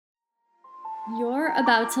You're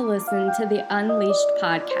about to listen to the Unleashed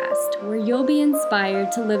podcast, where you'll be inspired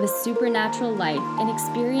to live a supernatural life and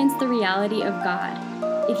experience the reality of God.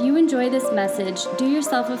 If you enjoy this message, do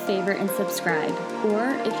yourself a favor and subscribe.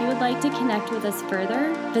 Or if you would like to connect with us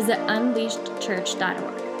further, visit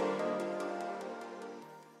unleashedchurch.org.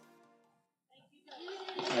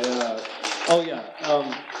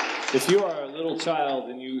 If you are a little child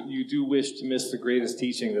and you do wish to miss the greatest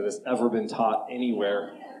teaching that has ever been taught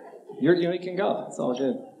anywhere, you can go. It's all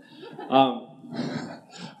good.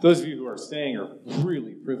 Those of you who are staying are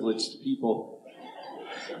really privileged people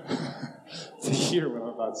to hear what I'm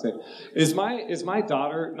about to say. Is my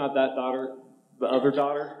daughter, not that daughter, the other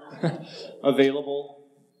daughter, available?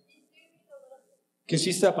 Can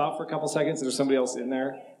she step out for a couple seconds? Is there somebody else in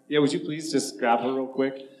there? Yeah, would you please just grab her real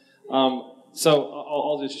quick? So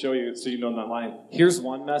I'll just show you so you know I'm not lying. Here's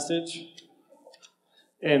one message,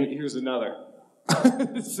 and here's another.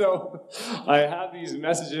 So I have these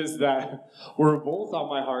messages that were both on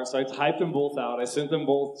my heart, so I typed them both out. I sent them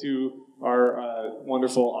both to our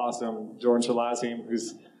wonderful, awesome Jordan Shalazim,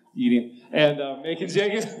 who's eating, and making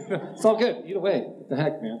Jenkins. It's all good. Eat away. What the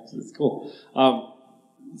heck, man? It's cool.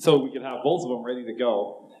 So we could have both of them ready to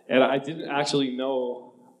go. And I didn't actually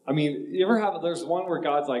know. I mean, you ever have, there's one where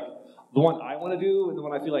God's like, the one I want to do and the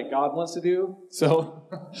one I feel like God wants to do. So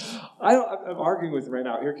I'm arguing with him right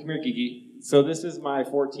now. Come here, Gigi. So this is my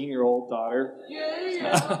 14-year-old daughter.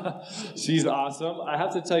 Yeah. She's awesome. I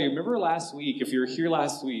have to tell you, remember last week, if you were here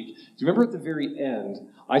last week, do you remember at the very end,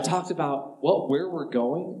 I talked about where we're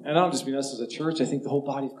going? And I don't just mean us as a church. I think the whole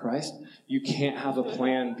body of Christ. You can't have a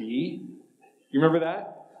plan B. You remember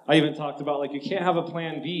that? I even talked about, you can't have a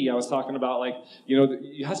plan B. I was talking about,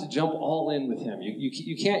 you have to jump all in with him.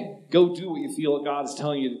 You can't go do what you feel God is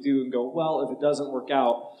telling you to do and go, well, if it doesn't work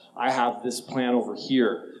out, I have this plan over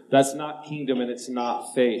here. That's not kingdom and it's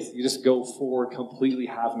not faith. You just go forward, completely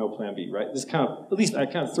have no plan B, right? This at least I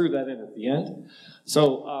kind of threw that in at the end.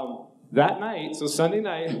 So, that night, so Sunday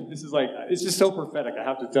night, this is it's just so prophetic, I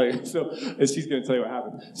have to tell you. So, she's going to tell you what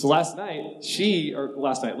happened. So last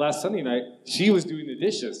Sunday night, she was doing the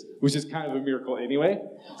dishes, which is kind of a miracle anyway.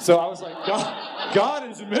 So I was like, God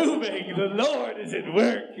is moving. The Lord is at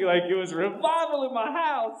work. It was revival in my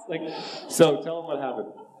house. So tell them what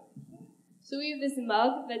happened. So we have this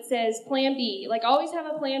mug that says Plan B. Always have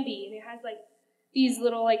a Plan B. And it has, these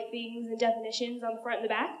little, things and definitions on the front and the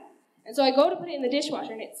back. And so I go to put it in the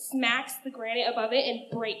dishwasher, and it smacks the granite above it and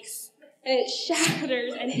breaks. And it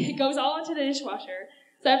shatters, and it goes all into the dishwasher.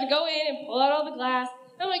 So I have to go in and pull out all the glass.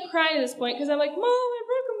 I'm, crying at this point, because I'm like, Mom, I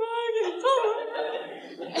broke a mug.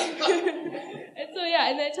 And so,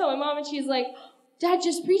 and then I tell my mom, and she's like, Dad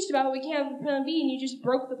just preached about we can't have a Plan B, and you just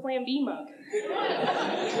broke the Plan B mug.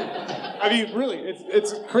 I mean, really,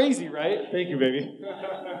 it's crazy, right? Thank you, baby.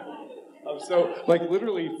 So,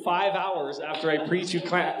 literally 5 hours after I preach, we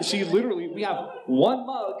have one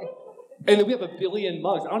mug, and then we have a billion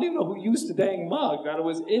mugs. I don't even know who used the dang mug that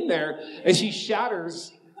was in there, and she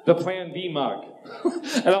shatters the Plan B mug.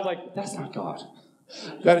 And I'm like, that's not God.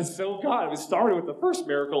 That is so God. It started with the first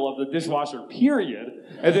miracle of the dishwasher, period.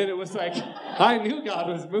 And then it was I knew God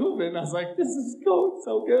was moving. I was like, this is going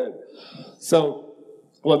so good. So,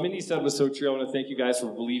 what Mindy said was so true. I want to thank you guys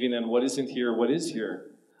for believing in what isn't here, what is here.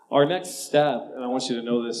 Our next step, and I want you to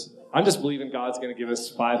know this, I'm just believing God's going to give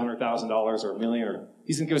us $500,000 or $1 million, or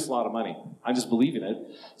he's going to give us a lot of money. I'm just believing it.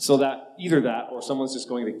 So that either that or someone's just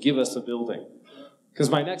going to give us a building. Because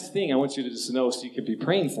my next thing I want you to just know, so you can be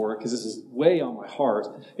praying for it, because this is way on my heart,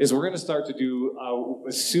 is we're going to start to do,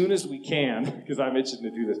 as soon as we can, because I'm itching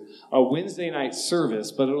to do this, a Wednesday night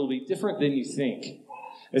service, but it'll be different than you think.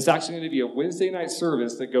 It's actually going to be a Wednesday night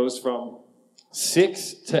service that goes from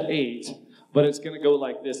 6 to 8, but it's going to go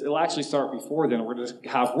like this. It'll actually start before then. We're going to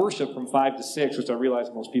have worship from 5 to 6, which I realize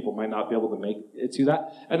most people might not be able to make it to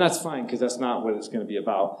that. And that's fine, because that's not what it's going to be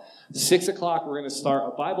about. 6 o'clock, we're going to start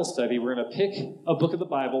a Bible study. We're going to pick a book of the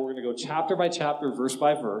Bible. We're going to go chapter by chapter, verse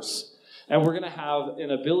by verse. And we're going to have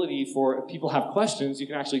an ability for, if people have questions, you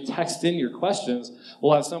can actually text in your questions.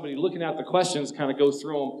 We'll have somebody looking at the questions, kind of go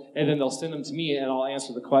through them, and then they'll send them to me, and I'll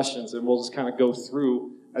answer the questions. And we'll just kind of go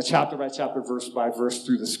through a chapter by chapter, verse by verse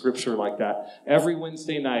through the scripture like that every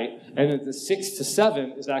Wednesday night. And then the 6 to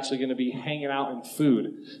 7 is actually going to be hanging out and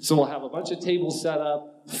food. So we'll have a bunch of tables set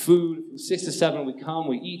up, food. From 6 to 7, we come,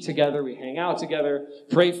 we eat together, we hang out together,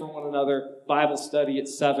 pray for one another. Bible study at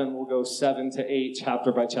 7, we'll go 7 to 8,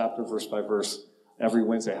 chapter by chapter, verse by verse. every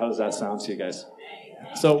Wednesday. How does that sound to you guys?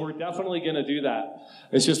 So we're definitely going to do that.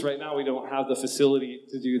 It's just right now we don't have the facility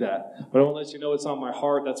to do that. But I want to let you know it's on my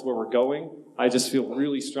heart. That's where we're going. I just feel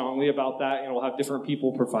really strongly about that. We'll have different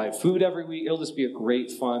people provide food every week. It'll just be a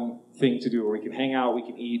great, fun thing to do where we can hang out, we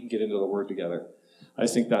can eat, and get into the Word together. I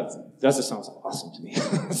just think that just sounds awesome to me.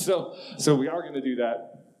 So we are going to do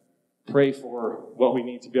that. Pray for what we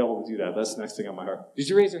need to be able to do that. That's the next thing on my heart. Did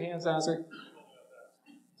you raise your hands, Azar?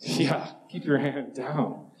 Yeah, keep your hand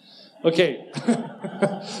down. Okay,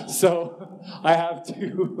 so I have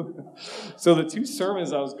two. So the two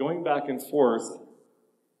sermons I was going back and forth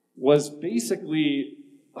was basically,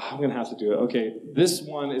 I'm going to have to do it. Okay, this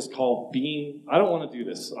one is called Being, I don't want to do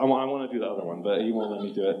this. I want to do the other one, but you won't let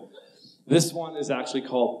me do it. This one is actually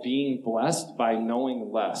called Being Blessed by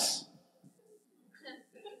Knowing Less.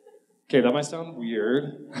 Okay, that might sound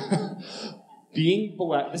weird. Being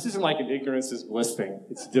blessed, this isn't like an ignorance is bliss thing.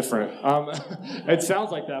 It's different. It sounds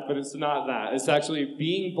like that, but it's not that. It's actually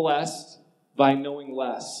being blessed by knowing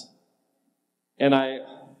less. And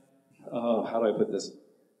how do I put this?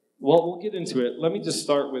 Well, we'll get into it. Let me just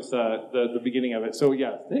start with the beginning of it. So,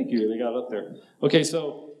 yeah, thank you. They got it up there. Okay,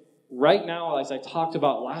 so right now, as I talked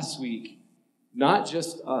about last week, not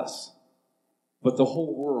just us, but the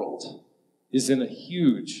whole world is in a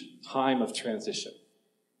huge time of transition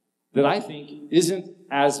that I think isn't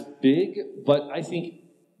as big, but I think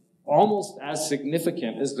almost as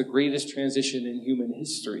significant as the greatest transition in human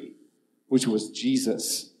history, which was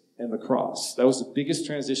Jesus and the cross. That was the biggest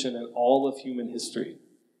transition in all of human history.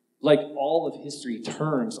 Like all of history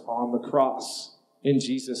turns on the cross in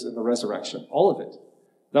Jesus and the resurrection. All of it.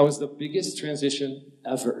 That was the biggest transition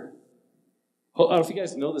ever. I don't know if you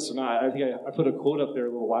guys know this or not. I think I put a quote up there a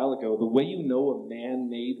little while ago. The way you know a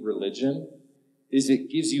man-made religion is it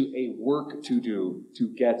gives you a work to do to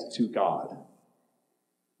get to God.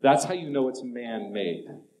 That's how you know it's man-made.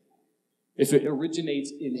 If it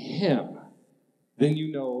originates in Him, then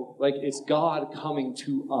you know, like, it's God coming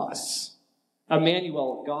to us.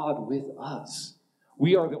 Emmanuel, God with us.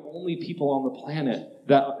 We are the only people on the planet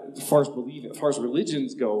that, as far as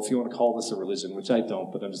religions go, if you want to call this a religion, which I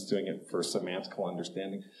don't, but I'm just doing it for semantical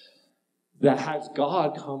understanding, that has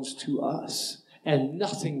God comes to us. And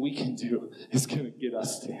nothing we can do is going to get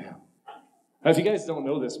us to Him. Now, if you guys don't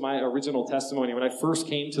know this, my original testimony, when I first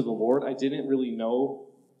came to the Lord, I didn't really know.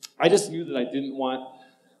 I just knew that I didn't want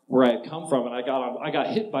where I had come from, and I got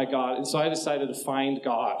hit by God, and so I decided to find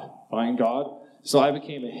God. Find God. So I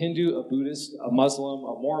became a Hindu, a Buddhist, a Muslim,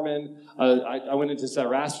 a Mormon. I went into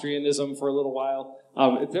Zoroastrianism for a little while.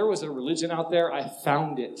 If there was a religion out there, I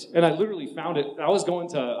found it. And I literally found it. I was going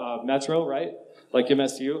to Metro, right? Like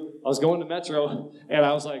MSU. I was going to Metro, and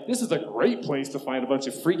I was like, this is a great place to find a bunch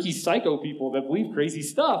of freaky psycho people that believe crazy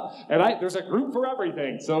stuff. And there's a group for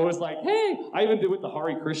everything. So it was like, hey, I even did with the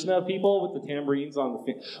Hare Krishna people with the tambourines on the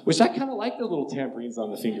fingers, which I kind of like the little tambourines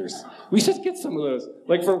on the fingers. We should get some of those.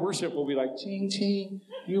 Like for worship, we'll be like, ching, ching,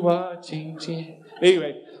 you are, ching, ching.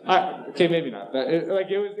 Anyway, okay, maybe not. But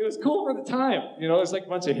it was cool for the time. It was like a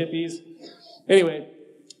bunch of hippies. Anyway,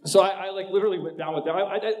 so I literally went down with them.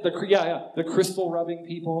 The crystal rubbing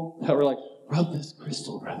people that were like, rub this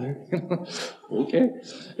crystal, brother. Okay.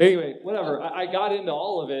 Anyway, whatever. I got into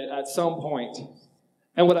all of it at some point.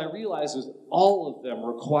 And what I realized was all of them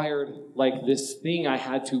required like this thing I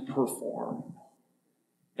had to perform.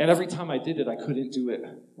 And every time I did it, I couldn't do it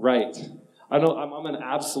right. I know I'm an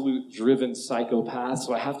absolute driven psychopath,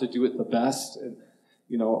 so I have to do it the best. And,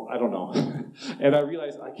 I don't know. And I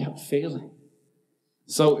realized I kept failing.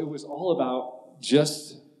 So it was all about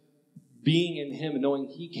just being in Him and knowing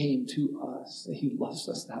He came to us, that He loves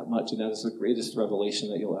us that much. And that is the greatest revelation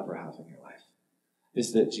that you'll ever have in your life,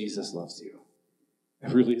 is that Jesus loves you.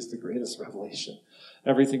 It really is the greatest revelation.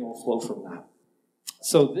 Everything will flow from that.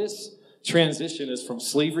 So this transition is from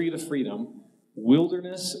slavery to freedom,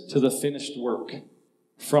 wilderness to the finished work,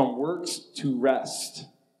 from works to rest,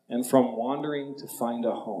 and from wandering to find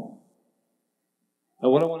a home. Now,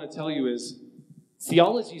 what I want to tell you is,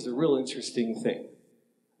 theology is a real interesting thing.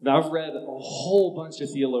 Now, I've read a whole bunch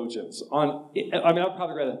of theologians I've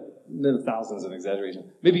probably read thousands of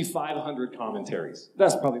exaggeration, maybe 500 commentaries.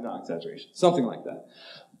 That's probably not exaggeration, something like that.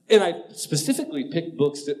 And I specifically picked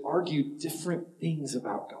books that argue different things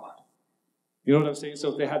about God. You know what I'm saying?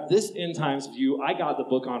 So if they have this end times view, I got the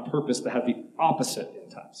book on purpose to have the opposite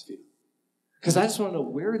end times view. Because I just want to know,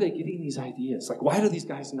 where are they getting these ideas? Like, why do these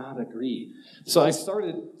guys not agree? So I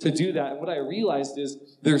started to do that, and what I realized is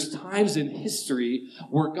there's times in history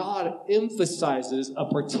where God emphasizes a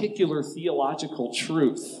particular theological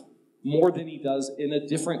truth. more than he does in a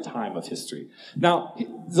different time of history. Now,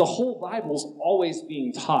 the whole Bible's always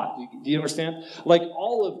being taught. Do you understand? Like,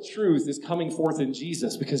 all of truth is coming forth in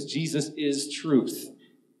Jesus because Jesus is truth.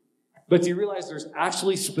 But do you realize there's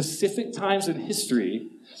actually specific times in history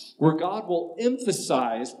where God will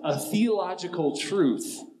emphasize a theological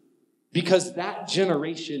truth because that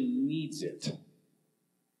generation needs it?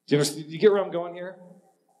 Do you get where I'm going here?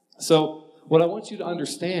 So, what I want you to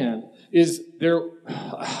understand is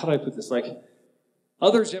how do I put this? Like,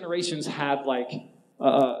 other generations had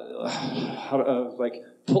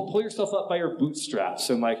pull yourself up by your bootstraps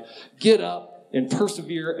and get up and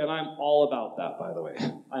persevere, and I'm all about that, by the way.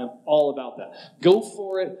 I am all about that. Go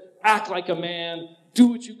for it, act like a man, do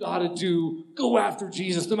what you gotta do, go after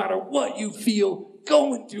Jesus, no matter what you feel,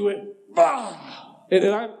 go and do it. And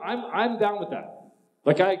I'm down with that.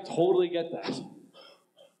 I totally get that.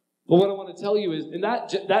 But what I want to tell you is, and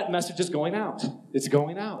that message is going out. It's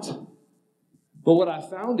going out. But what I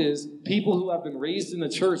found is, people who have been raised in the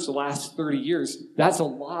church the last 30 years, that's a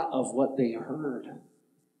lot of what they heard.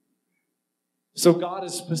 So God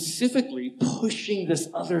is specifically pushing this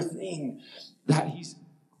other thing that he's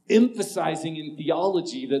emphasizing in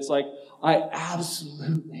theology that's like, I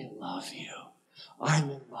absolutely love you. I'm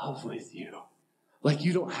in love with you.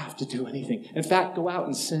 You don't have to do anything. In fact, go out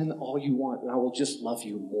and sin all you want, and I will just love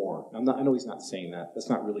you more. I know he's not saying that. That's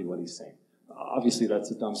not really what he's saying. Obviously,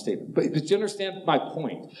 that's a dumb statement. But you understand my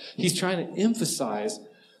point. He's trying to emphasize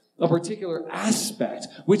a particular aspect,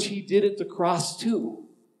 which he did at the cross too.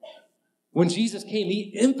 When Jesus came,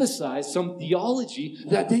 he emphasized some theology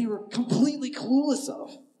that they were completely clueless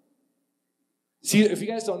of. See, if you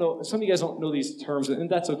guys don't know, some of you guys don't know these terms, and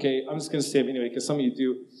that's okay. I'm just going to say them anyway, because some of you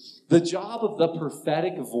do. The job of the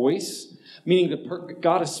prophetic voice, meaning that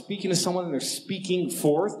God is speaking to someone and they're speaking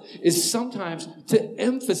forth, is sometimes to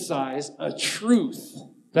emphasize a truth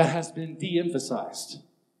that has been de-emphasized.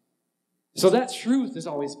 So that truth has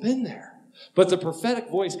always been there. But the prophetic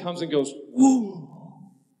voice comes and goes, woo!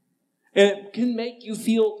 And it can make you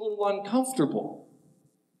feel a little uncomfortable.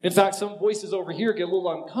 In fact, some voices over here get a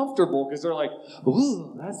little uncomfortable because they're like,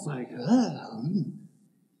 ooh, that's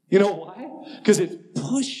You know why? Because it's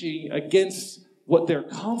pushing against what they're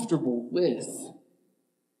comfortable with.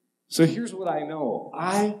 So here's what I know.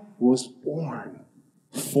 I was born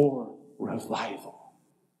for revival.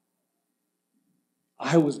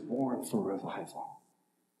 I was born for revival.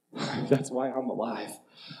 That's why I'm alive.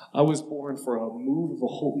 I was born for a move of the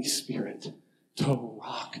Holy Spirit to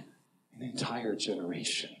rock an entire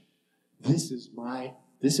generation. This is why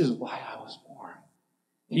I was born.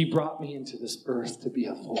 He brought me into this earth to be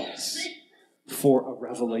a voice for a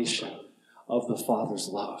revelation of the Father's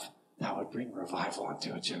love that would bring revival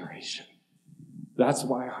into a generation. That's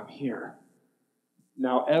why I'm here.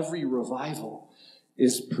 Now, every revival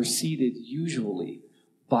is preceded usually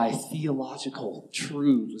by theological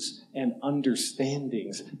truths and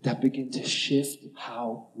understandings that begin to shift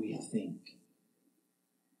how we think.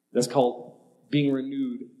 That's called being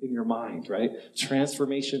renewed in your mind, right?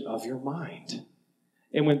 Transformation of your mind.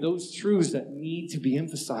 And when those truths that need to be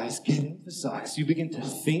emphasized get emphasized, you begin to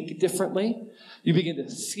think differently, you begin to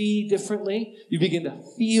see differently, you begin to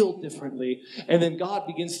feel differently, and then God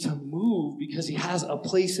begins to move because he has a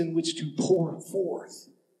place in which to pour forth.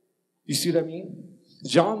 You see what I mean?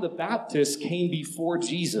 John the Baptist came before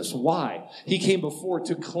Jesus. Why? He came before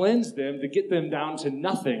to cleanse them, to get them down to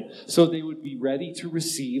nothing, so they would be ready to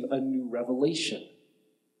receive a new revelation.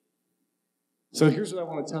 So here's what I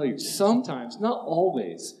want to tell you. Sometimes, not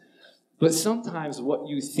always, but sometimes what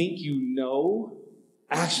you think you know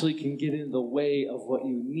actually can get in the way of what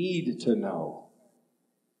you need to know.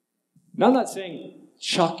 Now, I'm not saying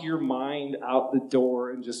chuck your mind out the door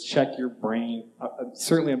and just check your brain.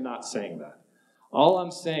 Certainly, I'm not saying that. All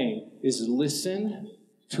I'm saying is listen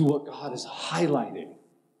to what God is highlighting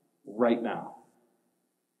right now.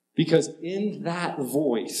 Because in that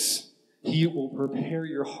voice, he will prepare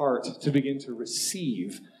your heart to begin to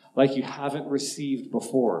receive like you haven't received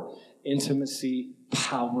before. Intimacy,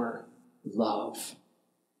 power, love.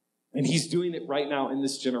 And he's doing it right now in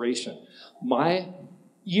this generation. My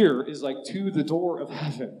ear is like to the door of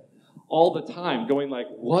heaven all the time, going like,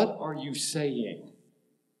 what are you saying?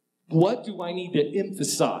 What do I need to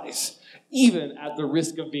emphasize, even at the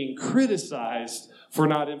risk of being criticized for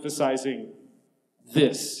not emphasizing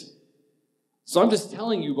this? So I'm just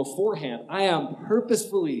telling you beforehand, I am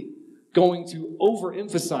purposefully going to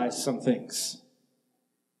overemphasize some things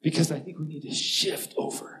because I think we need to shift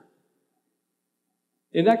over.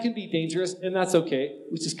 And that can be dangerous, and that's okay,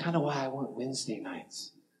 which is kind of why I want Wednesday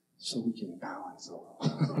nights. so we can balance a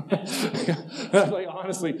little. Like,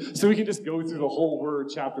 honestly, so we can just go through the whole word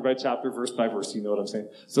chapter by chapter, verse by verse, you know what I'm saying?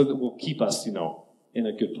 So that will keep us, in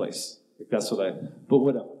a good place. Like, that's but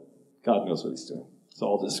whatever. God knows what he's doing. So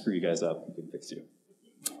I'll just screw you guys up. He can fix you.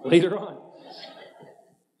 Later on.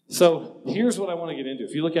 So here's what I want to get into.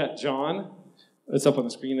 If you look at John, it's up on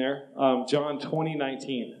the screen there. John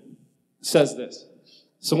 20:19 says this.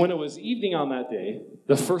 So when it was evening on that day,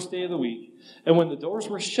 the first day of the week, and when the doors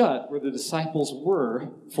were shut where the disciples were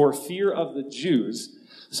for fear of the Jews,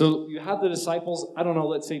 so you have the disciples, I don't know,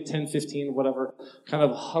 let's say 10, 15, whatever, kind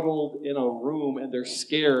of huddled in a room, and they're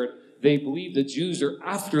scared. They believe the Jews are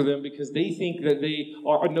after them because they think that they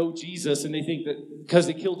know Jesus, and they think that because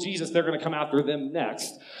they killed Jesus, they're going to come after them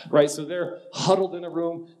next, right? So they're huddled in a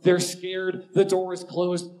room. They're scared. The door is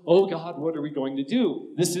closed. Oh, God, what are we going to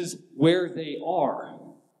do? This is where they are.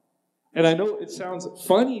 And I know it sounds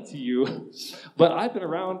funny to you, but I've been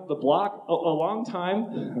around the block a long time.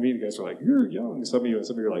 I mean, you guys are like, you're young. Some of you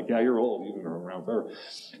are like, yeah, you're old. You've been around forever.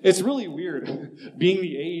 It's really weird being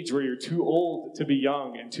the age where you're too old to be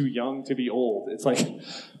young and too young to be old. It's like,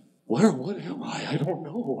 what am I? I don't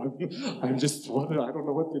know. I'm just, I don't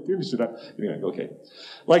know what to do. Should I? Anyway, okay.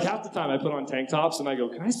 Like half the time I put on tank tops and I go,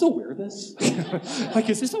 can I still wear this? Like,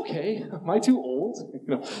 is this okay? Am I too old?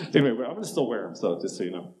 Anyway, I'm going to still wear them, so just so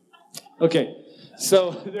you know. Okay,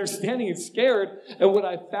 so they're standing and scared, and what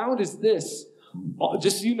I found is this,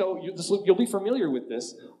 just so you know, you'll be familiar with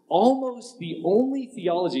this, almost the only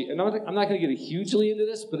theology, and I'm not going to get hugely into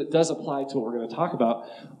this, but it does apply to what we're going to talk about,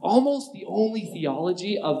 almost the only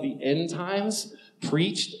theology of the end times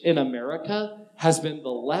preached in America has been the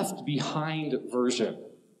Left Behind version,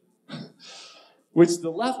 which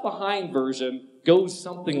the Left Behind version goes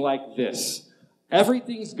something like this.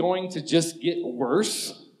 Everything's going to just get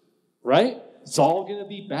worse. Right? It's all going to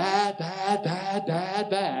be bad, bad, bad, bad,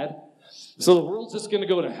 bad. So the world's just going to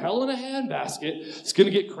go to hell in a handbasket. It's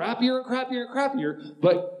going to get crappier and crappier and crappier.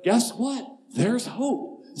 But guess what? There's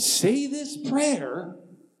hope. Say this prayer,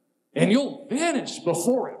 and you'll vanish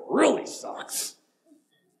before it really sucks.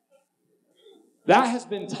 That has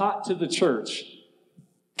been taught to the church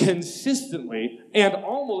consistently and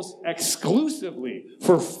almost exclusively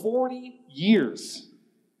for 40 years.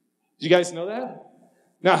 Do you guys know that?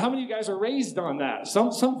 Now, how many of you guys are raised on that?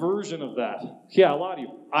 Some version of that. Yeah, a lot of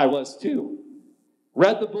you. I was too.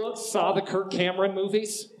 Read the books, saw the Kirk Cameron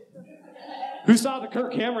movies. Who saw the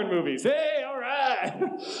Kirk Cameron movies? Hey, all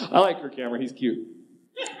right. I like Kirk Cameron. He's cute.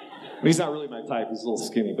 He's not really my type. He's a little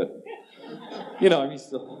skinny, but, he's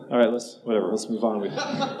still... All right, let's move on. We don't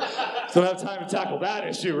have time to tackle that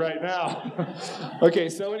issue right now. Okay,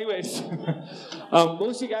 so anyways,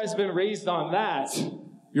 most of you guys have been raised on that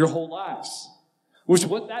your whole lives. Which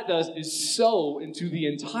what that does is sow into the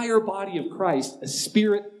entire body of Christ a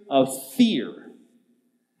spirit of fear.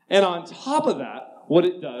 And on top of that, what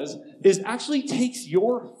it does is actually takes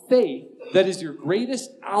your faith, that is your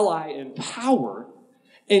greatest ally and power,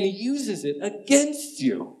 and uses it against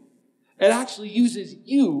you. It actually uses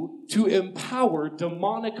you to empower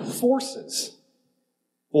demonic forces.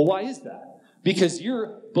 Well, why is that? Because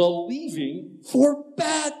you're believing for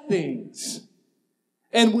bad things.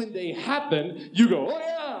 And when they happen, you go, oh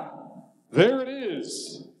yeah, there it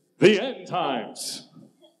is, the end times.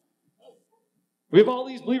 We have all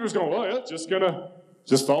these believers going, oh yeah,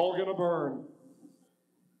 just all gonna burn.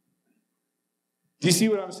 Do you see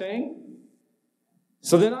what I'm saying?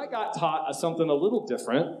 So then I got taught something a little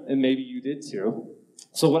different, and maybe you did too.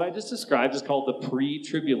 So what I just described is called the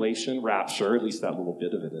pre-tribulation rapture, at least that little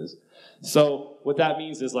bit of it is. So what that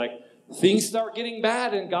means is like, things start getting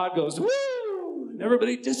bad and God goes, woo!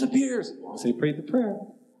 Everybody disappears. Once they prayed the prayer.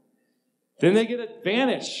 Then they get to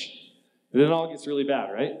vanish. And then it all gets really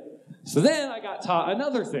bad, right? So then I got taught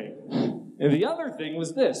another thing. And the other thing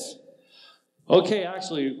was this. Okay,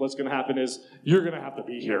 actually, what's going to happen is you're going to have to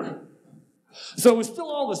be here. So it was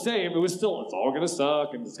still all the same. It's all going to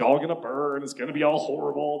suck, and it's all going to burn. It's going to be all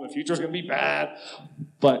horrible, and the future's going to be bad.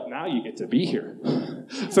 But now you get to be here.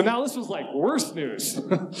 So now this was like worse news.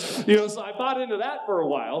 So I bought into that for a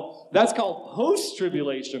while. That's called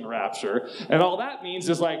post-tribulation rapture. And all that means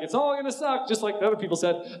is like, it's all going to suck, just like the other people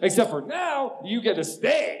said, except for now, you get to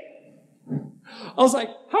stay. I was like,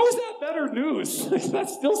 how is that better news? That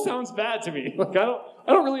still sounds bad to me. Like,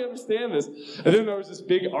 I don't really understand this. And then there was this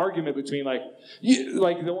big argument between like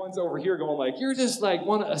the ones over here going like, you're just like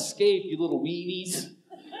want to escape, you little weenies.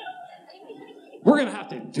 We're going to have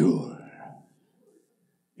to endure.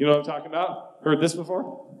 You know what I'm talking about? Heard this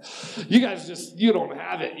before? You guys you don't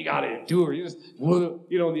have it. You got to endure.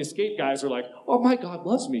 The escape guys are like, oh, my God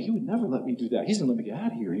loves me. He would never let me do that. He's going to let me get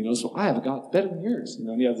out of here, so I have a God better than yours.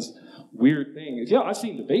 And you have this weird thing. Yeah, I've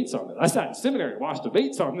seen debates on this. I sat in seminary and watched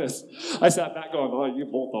debates on this. I sat back going, oh, you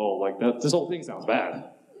both all like that. This whole thing sounds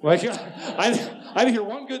bad. Like, I didn't hear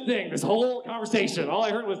one good thing this whole conversation. All I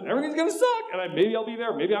heard was, everything's going to suck. And maybe I'll be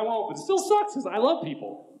there, maybe I won't. But it still sucks because I love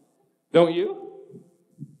people. Don't you?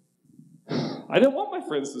 I didn't want my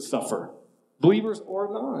friends to suffer, believers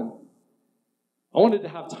or non. I wanted to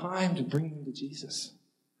have time to bring them to Jesus.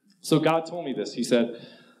 So God told me this. He said,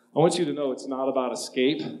 I want you to know it's not about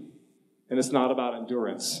escape and it's not about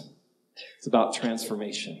endurance. It's about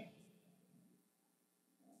transformation.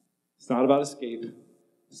 It's not about escape.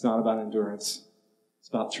 It's not about endurance. It's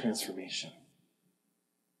about transformation.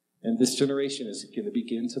 And this generation is going to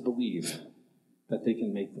begin to believe that they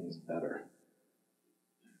can make things better.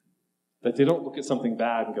 That they don't look at something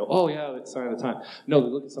bad and go, oh, yeah, that's a sign of the time. No, they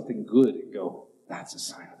look at something good and go, that's a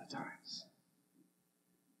sign of the times.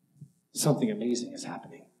 Something amazing is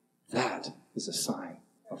happening. That is a sign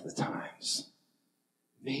of the times.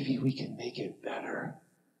 Maybe we can make it better.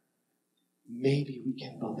 Maybe we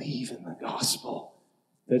can believe in the gospel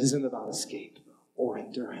that isn't about escape or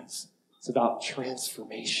endurance. It's about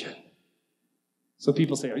transformation. So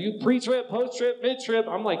people say, are you pre-trib, post-trib, mid-trib?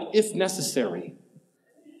 I'm like, if necessary.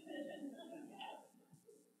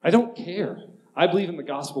 I don't care. I believe in the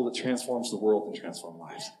gospel that transforms the world and transforms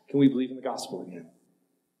lives. Can we believe in the gospel again?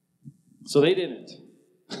 So they didn't.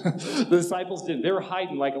 The disciples didn't. They were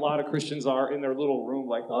hiding like a lot of Christians are in their little room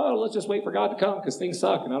like, oh, let's just wait for God to come because things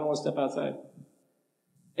suck and I don't want to step outside.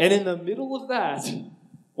 And in the middle of that,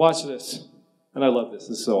 watch this. And I love this.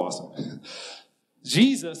 This is so awesome.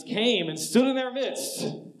 Jesus came and stood in their midst.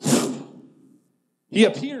 He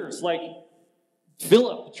appears like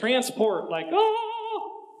Philip, transport, like, oh,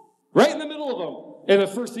 right in the middle of them. And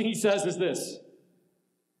the first thing he says is this: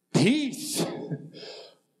 peace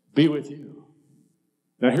be with you.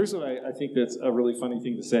 Now, here's what I think that's a really funny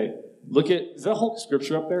thing to say. Is that whole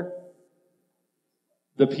scripture up there?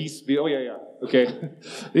 The peace be, oh, yeah. Okay.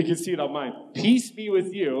 You can see it on mine. Peace be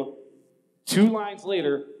with you. 2 lines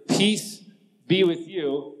later, peace be with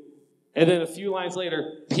you. And then a few lines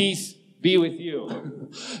later, peace be with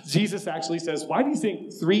you. Jesus actually says, why do you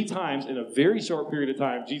think 3 times in a very short period of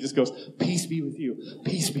time, Jesus goes, peace be with you,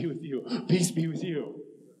 peace be with you, peace be with you?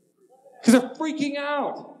 Because they're freaking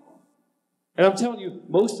out. And I'm telling you,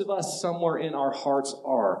 most of us somewhere in our hearts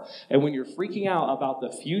are. And when you're freaking out about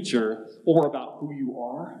the future or about who you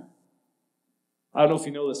are, I don't know if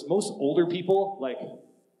you know this, most older people, like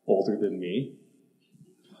older than me,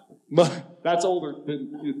 that's older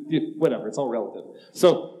than, whatever, it's all relative.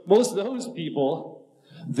 So most of those people,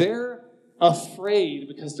 they're afraid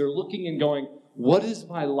because they're looking and going, what is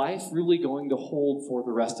my life really going to hold for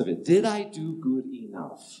the rest of it? Did I do good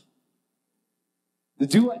enough?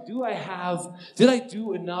 Did I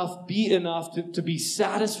do enough, be enough to be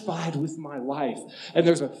satisfied with my life? And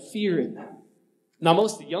there's a fear in that. Now,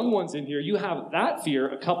 most of the young ones in here, you have that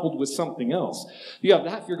fear coupled with something else. You have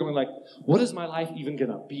that fear going like, what is my life even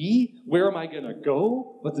going to be? Where am I going to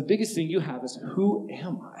go? But the biggest thing you have is, who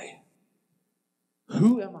am I?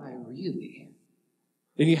 Who am I really?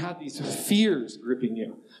 And you have these fears gripping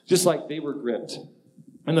you, just like they were gripped.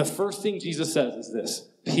 And the first thing Jesus says is this: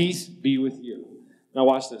 peace be with you. Now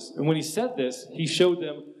watch this. And when he said this, he showed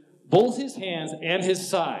them both his hands and his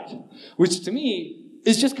side, which to me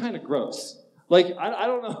is just kind of gross. Like, I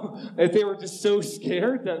don't know if they were just so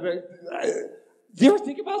scared that do you ever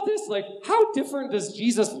think about this? Like, how different does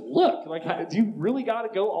Jesus look? Like, do you really got to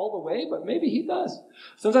go all the way? But maybe he does.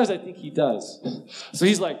 Sometimes I think he does. So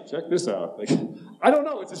he's like, check this out. Like, I don't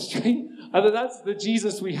know. It's a strange. That's the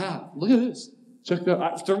Jesus we have. Look at this. Check that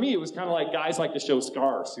out. For me, it was kind of like guys like to show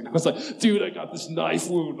scars. It's like, dude, I got this knife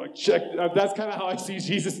wound. Like, check. That's kind of how I see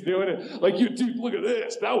Jesus doing it. Like, dude, look at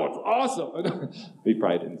this. That one's awesome. He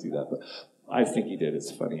probably didn't do that, but I think he did.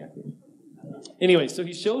 It's funny, I think. Anyway, so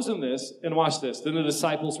he shows them this, and watch this. Then the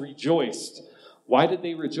disciples rejoiced. Why did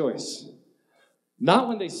they rejoice? Not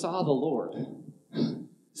when they saw the Lord. It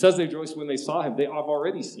says they rejoiced when they saw him. They have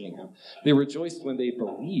already seen him. They rejoiced when they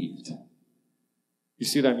believed. You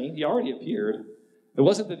see what I mean? He already appeared. It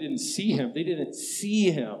wasn't that they didn't see him. They didn't see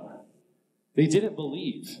him. They didn't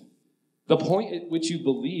believe. The point at which you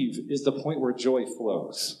believe is the point where joy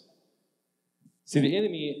flows. See, the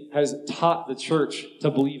enemy has taught the church to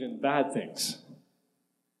believe in bad things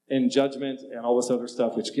and judgment and all this other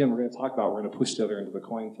stuff, which, again, we're going to talk about. We're going to push the other end of the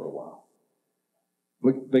coin for a while.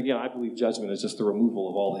 But again, I believe judgment is just the removal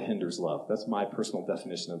of all that hinders love. That's my personal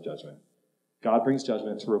definition of judgment. God brings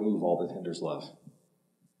judgment to remove all that hinders love.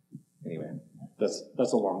 Anyway, that's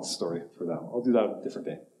a long story for that. I'll do that on a different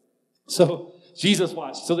day. So Jesus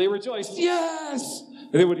watched. So they rejoiced. Yes!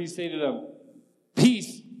 And then what did he say to them?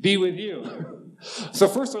 Peace be with you. So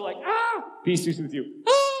first they're like, peace be with you.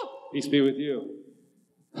 Peace be with you.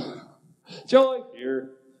 Joy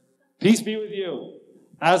here. Peace be with you.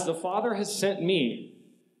 As the Father has sent me,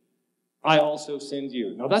 I also send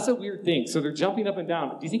you. Now that's a weird thing. So they're jumping up and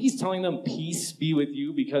down. Do you think he's telling them peace be with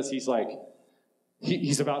you because he's like,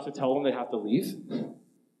 he's about to tell them they have to leave?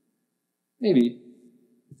 Maybe.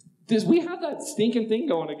 Does we have that stinking thing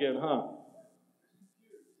going again, huh?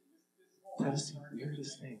 That is the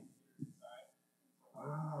weirdest thing.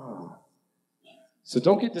 Wow. So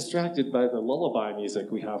don't get distracted by the lullaby music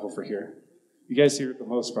we have over here. You guys hear it the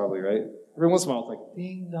most probably, right? Every once in a while it's like,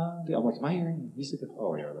 ding, dong, ding. I'm like, am I hearing music?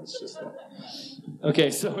 Oh, yeah, that's just that. Okay,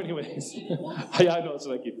 so anyways. I know, that's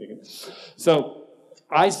what I keep thinking. So,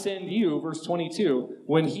 I send you, verse 22,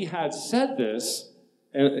 when he had said this,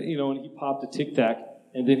 and and he popped a Tic Tac,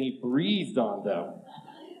 and then he breathed on them.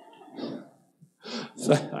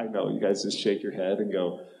 So I know, you guys just shake your head and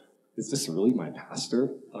go, is this really my pastor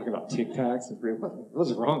talking about Tic Tacs? And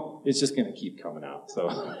what's wrong? It's just going to keep coming out. So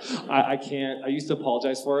I can't. I used to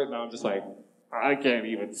apologize for it. Now I'm just like, I can't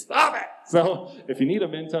even stop it. So if you need a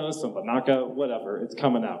Mentos, some Banaka, whatever, it's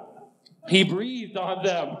coming out. He breathed on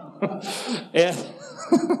them.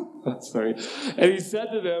 And sorry. And he said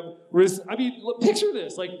to them, picture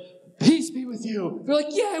this, like, peace be with you. They're like,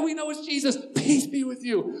 yeah, we know it's Jesus. Peace be with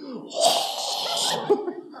you.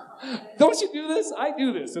 Don't you do this? I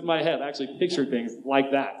do this in my head. I actually picture things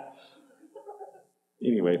like that.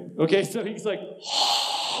 Anyway, okay, so he's like,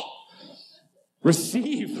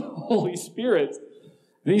 receive Holy Spirit.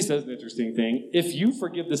 Then he says an interesting thing. If you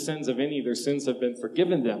forgive the sins of any, their sins have been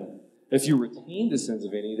forgiven them. If you retain the sins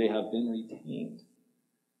of any, they have been retained.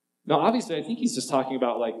 Now, obviously, I think he's just talking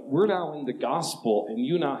about, like, we're now in the gospel, and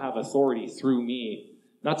you now have authority through me,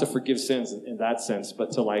 not to forgive sins in that sense,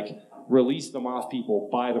 but to, like, release them off people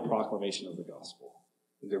by the proclamation of the gospel.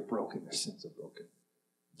 And they're broken. Their sins are broken.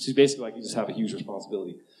 So basically like you just have a huge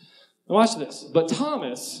responsibility. Now watch this. But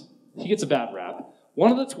Thomas, he gets a bad rap.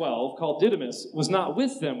 One of the 12, called Didymus, was not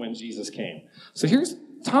with them when Jesus came. So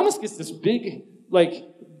Thomas gets this big, like,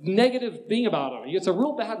 negative thing about him. He gets a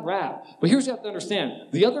real bad rap. But here's what you have to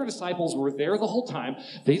understand. The other disciples were there the whole time.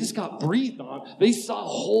 They just got breathed on. They saw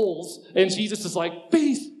holes. And Jesus is like,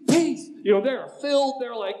 peace, peace. They're filled.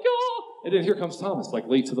 They're like, oh. And then here comes Thomas, like,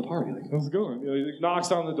 late to the party. Like, how's it going? He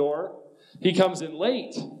knocks on the door. He comes in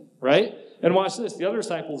late, right? And watch this. The other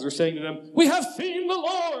disciples are saying to them, we have seen the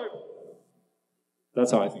Lord.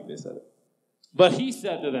 That's how I think they said it. But he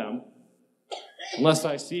said to them, unless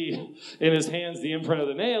I see in his hands the imprint of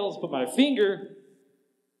the nails, put my finger,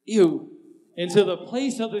 into the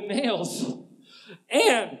place of the nails,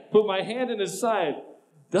 and put my hand in his side,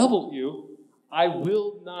 I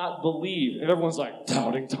will not believe. And everyone's like,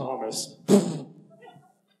 doubting Thomas.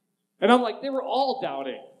 And I'm like, they were all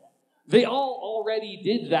doubting. They all already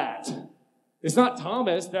did that. It's not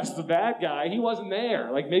Thomas, that's the bad guy. He wasn't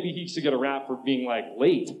there. Like, maybe he should get a rap for being, like,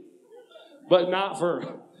 late. But not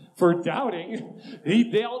for doubting.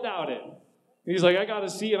 They all doubted. He's like, I got to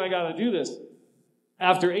see and I got to do this.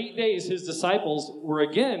 After 8 days, his disciples were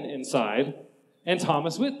again inside, and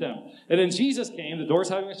Thomas with them. And then Jesus came, the doors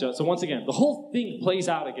having been shut. So once again, the whole thing plays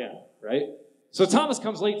out again, right? So Thomas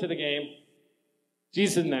comes late to the game.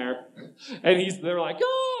 Jesus is in there. And they're like,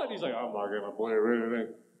 oh! And he's like, I'm not going to play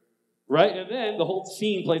anything. Right? And then the whole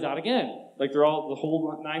scene plays out again. Like they're all the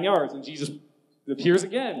whole 9 yards. And Jesus appears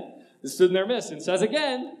again. And stood in their midst and says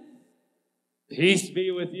again, peace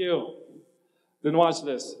be with you. Then watch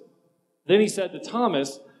this. Then he said to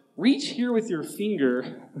Thomas, reach here with your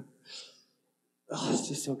finger. Oh, it's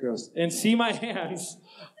just so gross. And see my hands.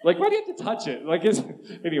 Like, why do you have to touch it?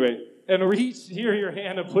 Anyway. And reach here your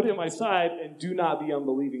hand and put it in my side, and do not be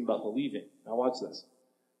unbelieving, but believing. Now watch this.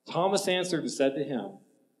 Thomas answered and said to him,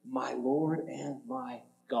 my Lord and my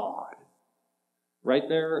God. Right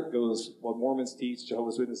there goes what Mormons teach,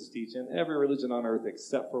 Jehovah's Witnesses teach, and every religion on earth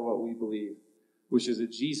except for what we believe, which is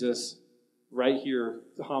that Jesus, right here,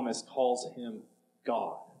 Thomas calls him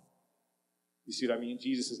God. You see what I mean?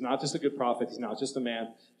 Jesus is not just a good prophet. He's not just a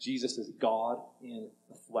man. Jesus is God in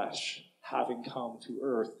the flesh, having come to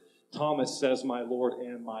earth. Thomas says, my Lord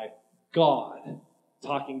and my God,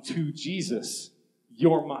 talking to Jesus.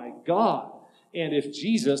 You're my God. And if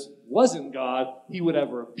Jesus wasn't God, he would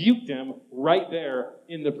have rebuked him right there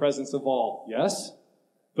in the presence of all. Yes?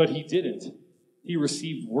 But he didn't. He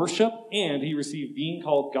received worship and he received being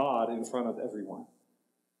called God in front of everyone.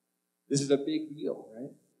 This is a big deal,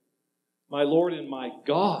 right? my Lord and my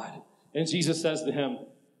God. And Jesus says to him,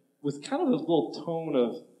 with kind of a little tone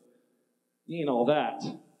of all that,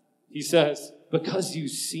 he says, because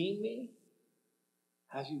you've seen me,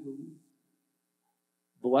 have you believed?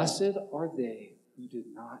 Blessed are they who did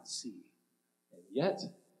not see, and yet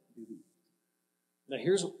believed. Now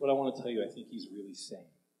here's what I want to tell you I think he's really saying.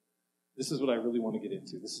 This is what I really want to get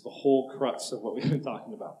into. This is the whole crux of what we've been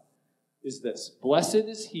talking about. Is this. Blessed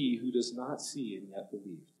is he who does not see and yet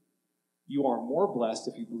believe. You are more blessed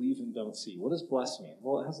if you believe and don't see. What does blessed mean?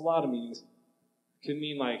 Well, it has a lot of meanings. It can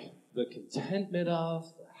mean like the contentment of,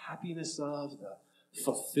 the happiness of, the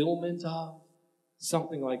fulfillment of,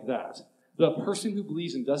 something like that. The person who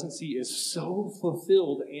believes and doesn't see is so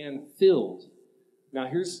fulfilled and filled. Now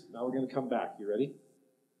we're going to come back. You ready?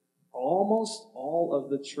 Almost all of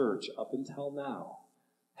the church up until now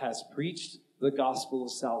has preached the gospel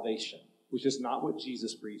of salvation, which is not what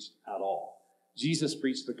Jesus preached at all. Jesus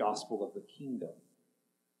preached the gospel of the kingdom.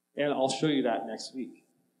 And I'll show you that next week.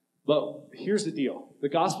 But here's the deal. The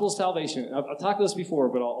gospel of salvation, I've talked about this before,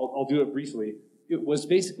 but I'll do it briefly. It was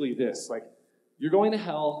basically this. Like, you're going to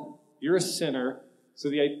hell, you're a sinner. So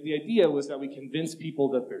the idea was that we convince people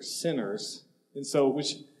that they're sinners. And so,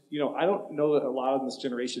 which, I don't know that a lot of this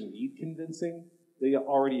generation need convincing. They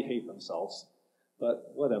already hate themselves.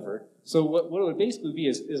 But whatever. So what it would basically be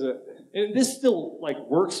is and this still like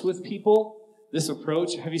works with people, this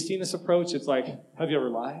approach. Have you seen this approach? It's like, have you ever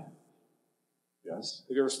lied? Yes.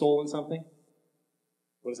 Have you ever stolen something?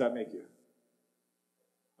 What does that make you?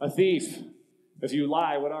 A thief. If you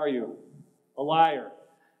lie, what are you? A liar.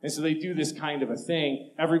 And so they do this kind of a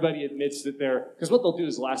thing. Everybody admits that because what they'll do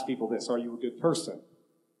is they'll ask people this, are you a good person?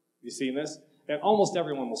 Have you seen this? And almost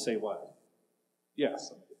everyone will say what? Yes,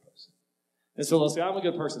 I'm a good person. And so they'll say, I'm a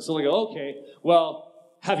good person. So they go, okay, well,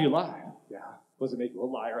 have you lied? Yeah. What does it make you a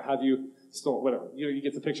liar? Have you stolen? Whatever. You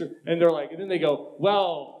get the picture. And they're like, and then they go,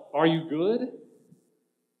 well, are you good?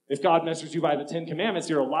 If God measures you by the 10 Commandments,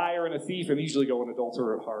 you're a liar and a thief, and usually go an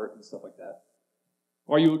adulterer at heart and stuff like that.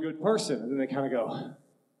 Are you a good person? And then they kind of go,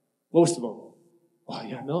 most of them, oh,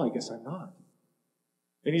 yeah, no, I guess I'm not.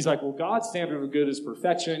 And he's like, well, God's standard of good is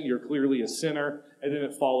perfection. You're clearly a sinner. And then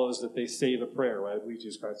it follows that they say the prayer, right? I believe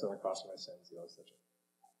Jesus Christ on the cross for my sins. Etc.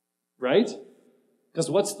 Right? Because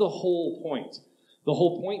what's the whole point? The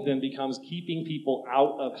whole point then becomes keeping people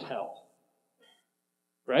out of hell.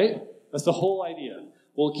 Right? That's the whole idea.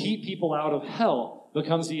 Well, keep people out of hell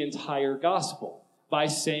becomes the entire gospel by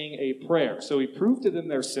saying a prayer. So we prove to them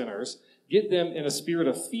they're sinners, get them in a spirit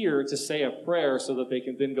of fear to say a prayer so that they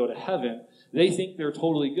can then go to heaven. They think they're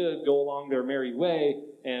totally good, go along their merry way,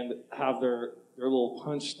 and have their little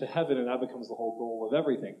punch to heaven, and that becomes the whole goal of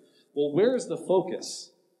everything. Well, where is the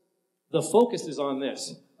focus? The focus is on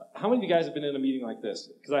this. How many of you guys have been in a meeting like this?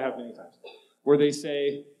 Because I have many times. Where they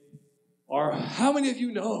say, how many of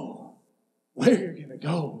you know where you're going to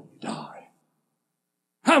go when you die?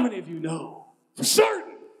 How many of you know for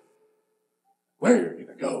certain where you're going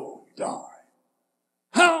to go when you die?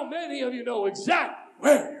 How many of you know exactly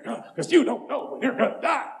where you're going? Because you don't know when you're going to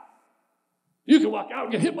die. You can walk out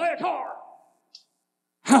and get hit by a car.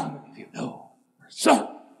 How many of you know for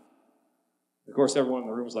certain? Of course, everyone in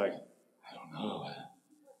the room is like, I don't know.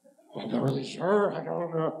 I'm not really sure. I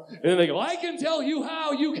don't know. And then they go, I can tell you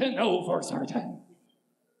how you can know for certain.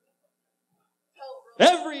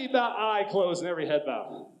 Every eye closed and every head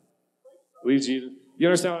bowed. Believe Jesus. You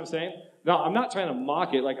understand what I'm saying? Now, I'm not trying to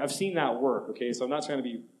mock it. Like, I've seen that work, okay? So I'm not trying to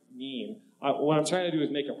be mean. What I'm trying to do is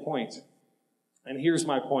make a point. And here's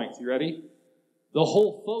my point. You ready? The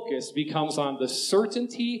whole focus becomes on the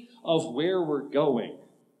certainty of where we're going.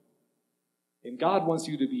 And God wants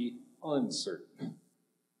you to be uncertain.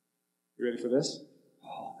 You ready for this?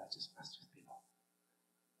 Oh, that just messed with people.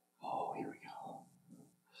 Oh, here we go.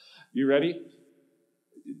 You ready?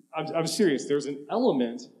 I'm serious. There's an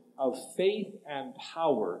element of faith and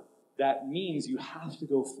power that means you have to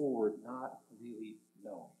go forward not really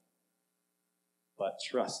knowing, but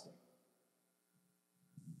trusting.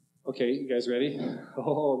 Okay, you guys ready?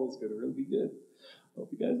 Oh, that's going to really be good. Hope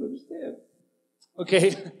you guys understand.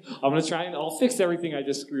 Okay, I'm going to try and I'll fix everything I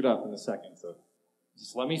just screwed up in a second. So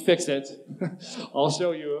just let me fix it. I'll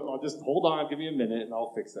show you. I'll just hold on. Give me a minute and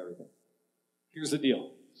I'll fix everything. Here's the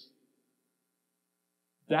deal.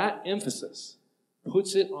 That emphasis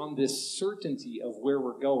puts it on this certainty of where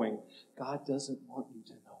we're going. God doesn't want you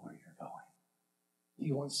to know where you're going.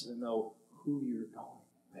 He wants to know who you're going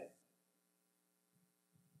with.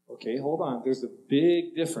 Okay, hold on. There's a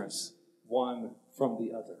big difference, one from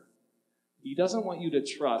the other. He doesn't want you to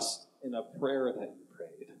trust in a prayer that you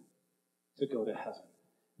prayed to go to heaven.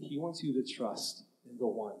 He wants you to trust in the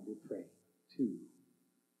one you prayed to.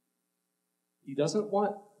 He doesn't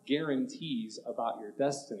want guarantees about your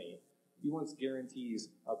destiny. He wants guarantees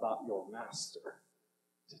about your master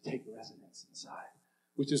to take residence inside,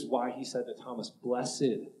 which is why he said to Thomas, blessed.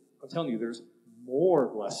 I'm telling you, there's more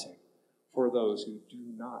blessing for those who do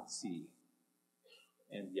not see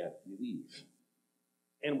and yet believe.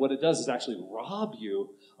 And what it does is actually rob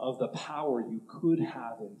you of the power you could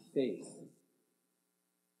have in faith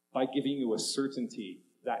by giving you a certainty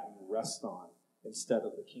that you rest on instead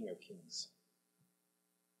of the King of Kings.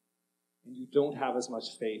 And you don't have as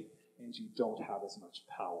much faith, and you don't have as much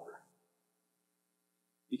power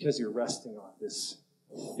because you're resting on this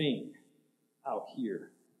thing out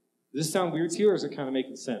here. Does this sound weird to you, or is it kind of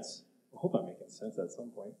making sense? I hope I'm making sense at some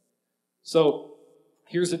point. So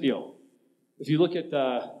here's the deal. If you look at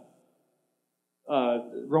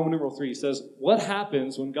Roman numeral 3, it says, what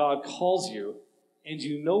happens when God calls you and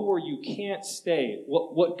you know where you can't stay?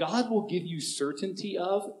 What God will give you certainty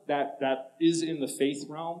of, that is in the faith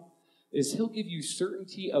realm, is he'll give you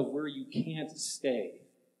certainty of where you can't stay,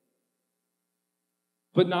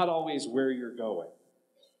 but not always where you're going.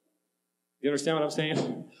 You understand what I'm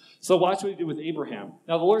saying? So watch what he did with Abraham.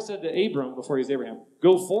 Now the Lord said to Abram, before he was Abraham,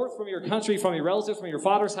 go forth from your country, from your relatives, from your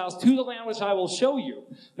father's house, to the land which I will show you.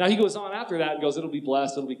 Now he goes on after that and goes, it'll be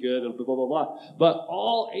blessed, it'll be good, it'll be blah, blah, blah. But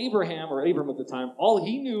all Abraham, or Abram at the time, all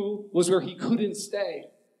he knew was where he couldn't stay.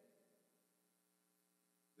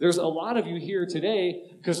 There's a lot of you here today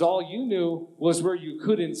because all you knew was where you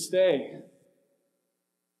couldn't stay.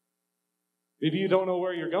 Maybe you don't know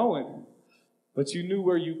where you're going, but you knew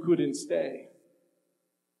where you couldn't stay.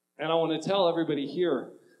 And I want to tell everybody here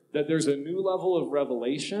that there's a new level of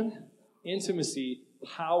revelation, intimacy,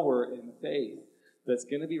 power, and faith that's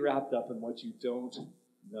going to be wrapped up in what you don't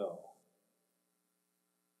know.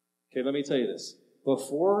 Okay, let me tell you this.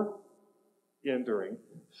 Before and during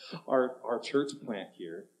our church plant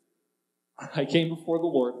here, I came before the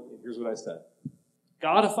Lord, and here's what I said.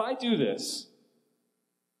 God, if I do this,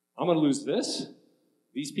 I'm going to lose this.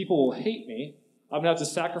 These people will hate me. I'm going to have to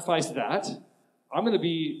sacrifice that. I'm going to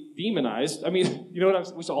be demonized. I mean, you know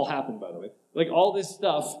what which all happened, by the way. Like all this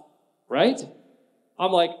stuff, right?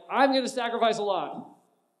 I'm like, I'm going to sacrifice a lot.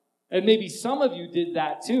 And maybe some of you did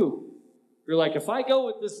that too. You're like, if I go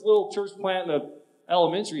with this little church plant in an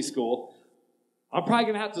elementary school, I'm probably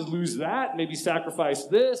going to have to lose that, maybe sacrifice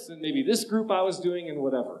this, and maybe this group I was doing and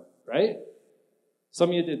whatever, right? Some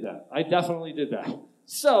of you did that. I definitely did that.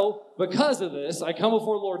 So, because of this, I come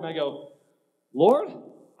before the Lord and I go, Lord,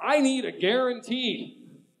 I need a guarantee.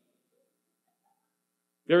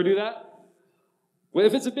 You ever do that? Well,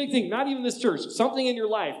 if it's a big thing, not even this church, something in your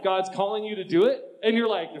life, God's calling you to do it, and you're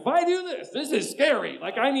like, if I do this, this is scary.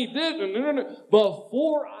 Like, I need this.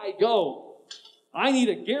 Before I go, I need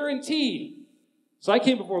a guarantee. So I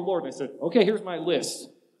came before the Lord and I said, okay, here's my list.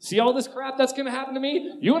 See all this crap that's going to happen to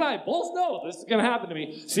me? You and I both know this is going to happen to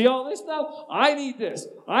me. See all this stuff? I need this.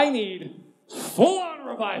 I need full-on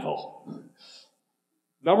revival.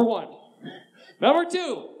 Number 1. Number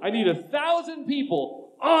 2, I need 1,000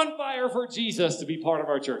 people on fire for Jesus to be part of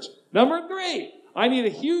our church. Number 3, I need a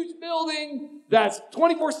huge building that's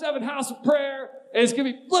 24/7 house of prayer, and it's going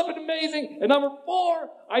to be flipping amazing. And number 4,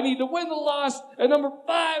 I need to win the lost. And number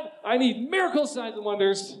 5, I need miracles, signs, and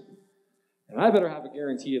wonders. And I better have a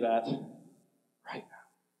guarantee of that right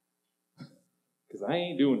now. Because I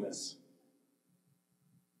ain't doing this.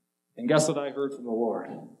 And guess what I heard from the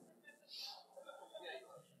Lord?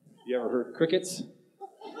 You ever heard crickets?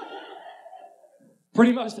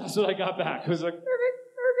 Pretty much that's what I got back. It was like,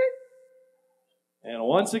 and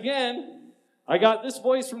once again, I got this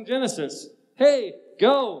voice from Genesis. Hey,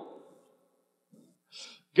 go.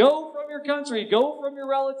 Go from your country. Go from your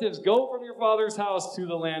relatives. Go from your father's house to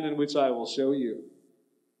the land in which I will show you.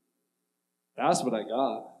 That's what I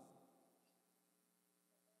got.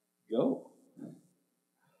 Go.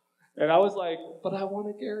 And I was like, but I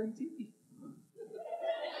want a guarantee.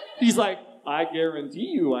 He's like, I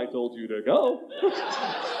guarantee you I told you to go.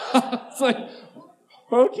 It's like,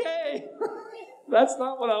 okay. That's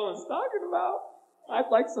not what I was talking about.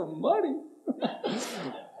 I'd like some money.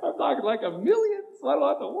 I'm talking like $1 million, so I don't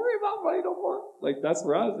have to worry about money no more. Like, that's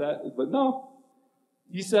where I was at. But no.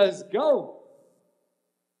 He says, go.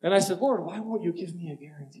 And I said, Lord, why won't you give me a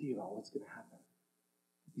guarantee about what's going to happen?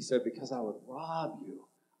 He said, because I would rob you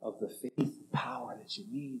of the faith and power that you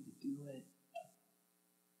need to do it.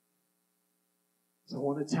 So I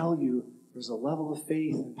want to tell you, there's a level of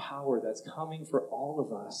faith and power that's coming for all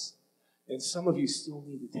of us. And some of you still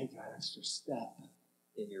need to take that extra step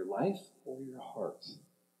in your life or your heart.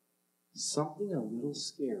 Something a little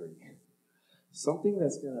scary. Something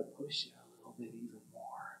that's going to push you a little bit even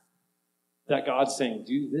more. that God's saying,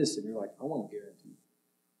 do this, and you're like, I want a guarantee.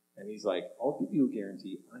 And he's like, I'll give you a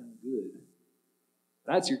guarantee. I'm good.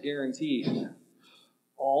 That's your guarantee.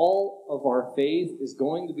 All of our faith is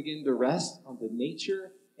going to begin to rest on the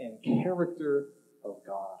nature and character of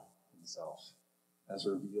God himself, as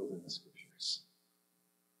revealed in the Scriptures.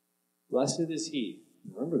 Blessed is he,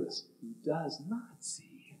 remember this, who does not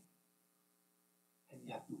see and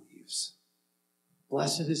yet believes.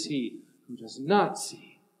 Blessed is he who does not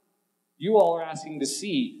see. You all are asking to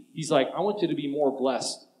see. He's like, I want you to be more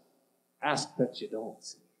blessed. Ask that you don't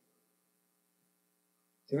see.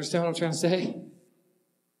 Do you understand what I'm trying to say?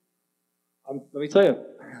 Let me tell you,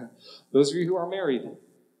 those of you who are married,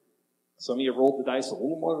 some of you rolled the dice a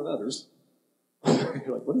little more than others.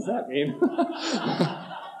 You're like, what does that mean?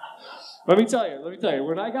 Let me tell you,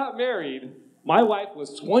 when I got married, my wife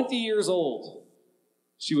was 20 years old.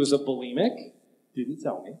 She was a bulimic, didn't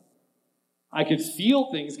tell me. I could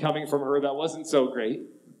feel things coming from her that wasn't so great.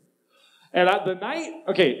 And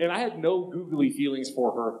I had no googly feelings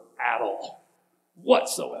for her at all,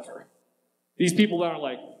 whatsoever. These people that are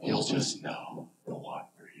like, you'll just know the one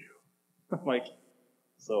for you. I'm like,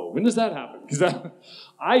 so when does that happen? Because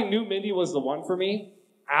I knew Mindy was the one for me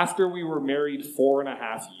after we were married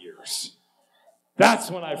 4.5 years.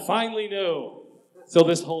 That's when I finally knew. So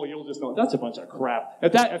this whole, you'll just know, that's a bunch of crap.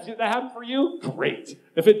 If that happened for you, great.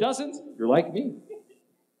 If it doesn't, you're like me.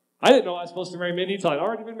 I didn't know I was supposed to marry Mindy until I'd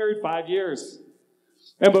already been married 5 years.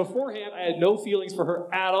 And beforehand, I had no feelings for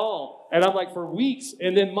her at all. And I'm like, for weeks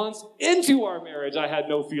and then months into our marriage, I had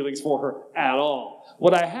no feelings for her at all.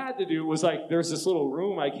 What I had to do was there's this little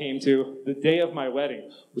room I came to the day of my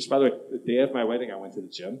wedding, which, by the way, the day of my wedding, I went to the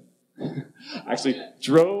gym. Actually, I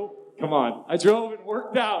drove and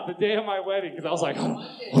worked out the day of my wedding because I was like, oh,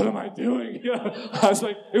 what am I doing? I was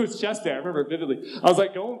like, it was chest day. I remember it vividly. I was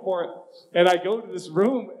like going for it. And I go to this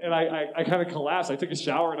room and I kind of collapsed. I took a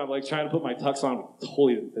shower and I'm like trying to put my tux on. But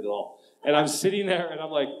totally didn't fit at all. And I'm sitting there and I'm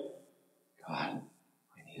like, God,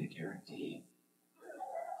 I need a guarantee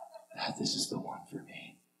that this is the one for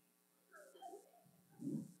me.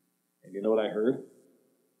 And you know what I heard?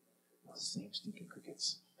 Those same stinking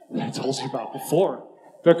crickets that I told you about before.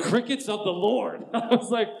 The crickets of the Lord. I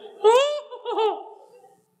was like, ah!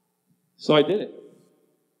 So I did it.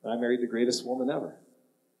 I married the greatest woman ever.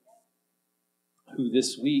 Who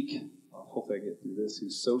this week, hopefully I get through this,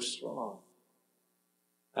 who's so strong.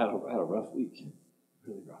 I had a rough week.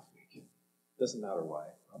 Really rough week. Doesn't matter why.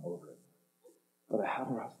 I'm over it. But I had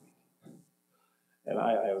a rough week. And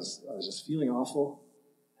I was just feeling awful.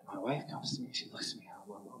 And my wife comes to me. She looks at me.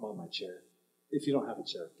 I'm on my chair. If you don't have a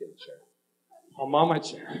chair, get a chair. I'm on my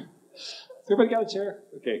chair. Has everybody got a chair?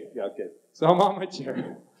 Okay, yeah, okay. So I'm on my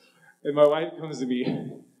chair. And my wife comes to me.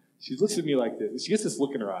 She looks at me like this. And she gets this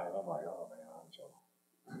look in her eye. And I'm like, oh, man, I'm in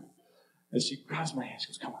trouble. And she grabs my hand. She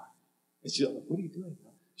goes, come on. And she's like, what are you doing?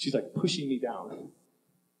 She's like pushing me down.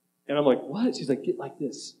 And I'm like, what? She's like, get like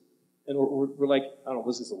this. And we're like, I don't know,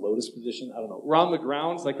 was this a lotus position? I don't know. We're on the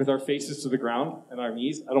ground, like with our faces to the ground and our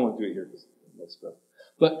knees. I don't want to do it here because it looks gross.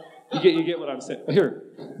 But you get what I'm saying. Here.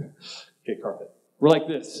 Okay, carpet. We're like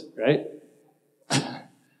this, right?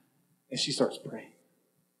 And she starts praying.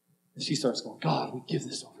 And she starts going, God, we give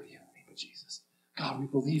this over to you in the name of Jesus. God, we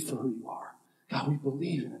believe for who you are. God, we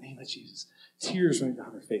believe in the name of Jesus. Tears running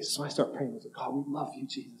down her face. So I start praying with her. God, we love you,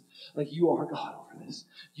 Jesus. Like you are God over this.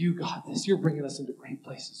 You got this. You're bringing us into great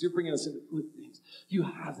places. You're bringing us into good things. You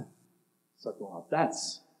have it. Start going off.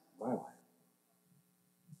 That's my life.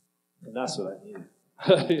 And that's what I needed.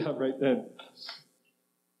 Yeah, right then.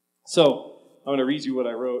 So, I'm going to read you what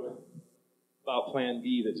I wrote about Plan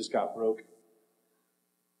B that just got broke.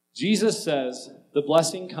 Jesus says, the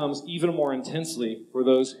blessing comes even more intensely for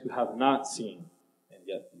those who have not seen and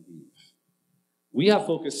yet believe. We have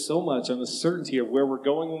focused so much on the certainty of where we're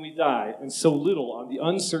going when we die and so little on the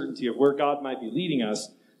uncertainty of where God might be leading us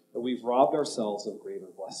that we've robbed ourselves of greater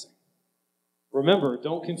blessing. Remember,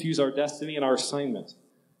 don't confuse our destiny and our assignment.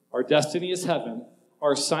 Our destiny is heaven.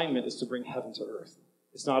 Our assignment is to bring heaven to earth.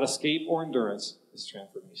 It's not escape or endurance. It's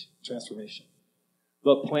transformation.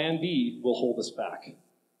 But Plan B will hold us back.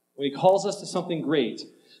 When he calls us to something great,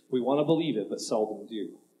 we want to believe it, but seldom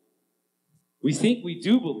do. We think we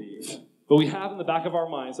do believe, but we have in the back of our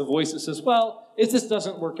minds a voice that says, well, if this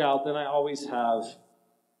doesn't work out, then I always have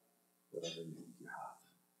whatever you think you have.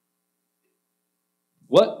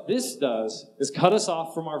 What this does is cut us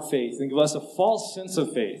off from our faith and give us a false sense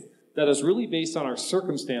of faith that is really based on our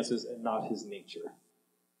circumstances and not his nature.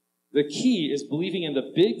 The key is believing in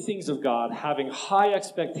the big things of God, having high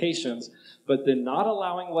expectations, but then not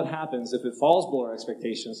allowing what happens if it falls below our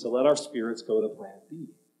expectations to let our spirits go to Plan B.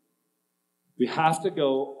 We have to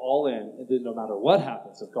go all in, and then no matter what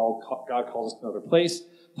happens, if God calls us to another place,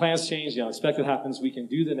 plans change, the unexpected happens, we can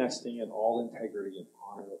do the next thing in all integrity and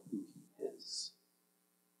honor of who he is.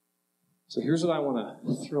 So here's what I want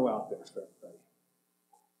to throw out there for everybody.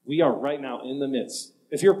 We are right now in the midst.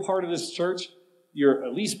 If you're part of this church, you're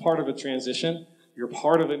at least part of a transition. You're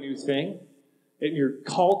part of a new thing. And you're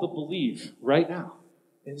called to believe right now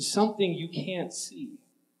in something you can't see.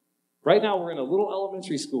 Right now, we're in a little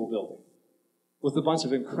elementary school building with a bunch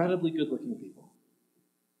of incredibly good-looking people.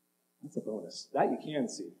 That's a bonus. That you can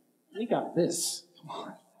see. We got this. Come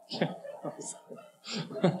on.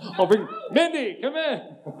 I'll bring Mindy, come in.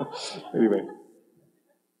 Anyway.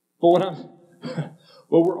 But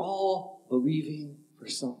we're all believing for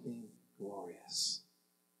something glorious.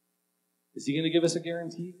 Is he going to give us a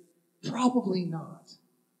guarantee? Probably not.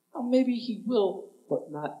 Well, maybe he will,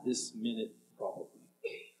 but not this minute, probably.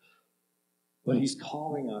 But he's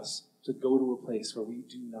calling us to go to a place where we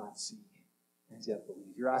do not see and yet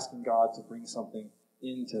believe. You're asking God to bring something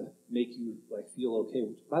in to make you feel okay,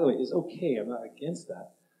 which, by the way, is okay. I'm not against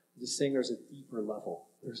that. I'm just saying there's a deeper level.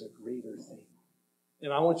 There's a greater thing.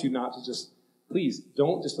 And I want you not to just, please,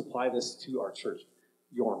 don't just apply this to our church.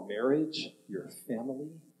 Your marriage, your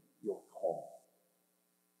family, your call.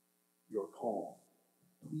 Your call.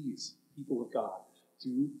 Please, people of God,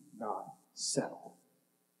 do not settle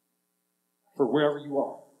for wherever you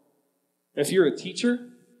are. If you're a teacher,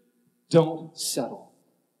 don't settle.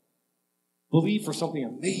 Believe for something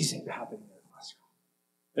amazing to happen in your classroom.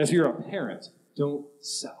 If you're a parent, don't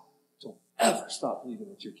settle. Don't ever stop believing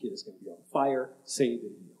that your kid is going to be on fire, saved,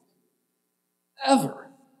 and healed.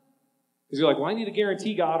 Ever. Because you're like, well, I need a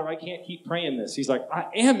guarantee, God, or I can't keep praying this. He's like, I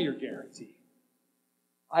am your guarantee.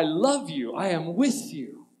 I love you. I am with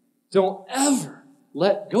you. Don't ever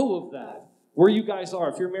let go of that. Where you guys are,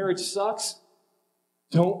 if your marriage sucks,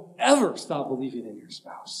 don't ever stop believing in your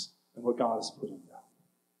spouse and what God has put in them.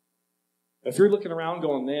 If you're looking around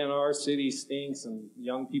going, man, our city stinks and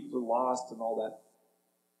young people are lost and all that,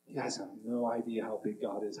 you guys have no idea how big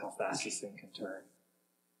God is, how fast this thing can turn.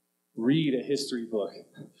 Read a history book.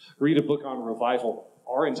 Read a book on revival.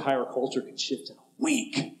 Our entire culture can shift in a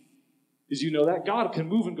week. Did you know that? God can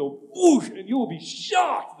move and go, whoosh, and you will be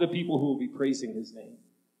shocked, the people who will be praising his name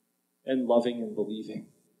and loving and believing.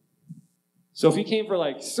 So if he came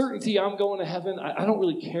for certainty, I'm going to heaven, I don't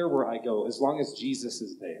really care where I go as long as Jesus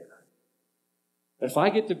is there. If I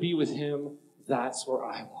get to be with him, that's where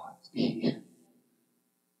I want to be.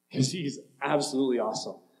 Because he's absolutely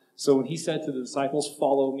awesome. So when he said to the disciples,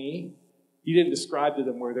 follow me, he didn't describe to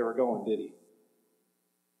them where they were going, did he?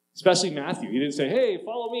 Especially Matthew. He didn't say, hey,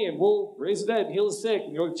 follow me and we'll raise the dead and heal the sick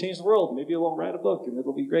and you'll change the world. Maybe we'll write a book and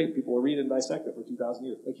it'll be great. People will read and dissect it for 2,000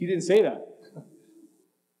 years. He didn't say that.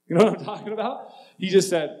 You know what I'm talking about? He just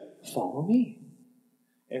said, follow me.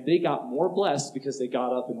 And they got more blessed because they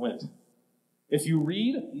got up and went. If you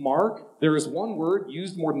read Mark, there is one word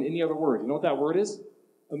used more than any other word. You know what that word is?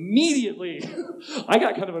 Immediately. I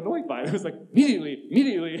got kind of annoyed by it. It was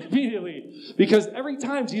immediately. Because every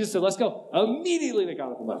time Jesus said, let's go, immediately they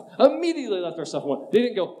got up and left. Immediately left their stuff and went. They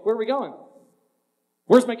didn't go, where are we going?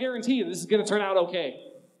 Where's my guarantee this is going to turn out okay?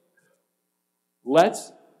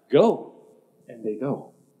 Let's go. And they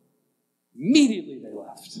go. Immediately they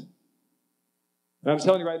left. And I'm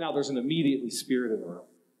telling you right now, there's an immediately spirit in the room.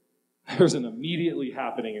 There's an immediately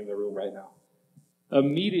happening in the room right now.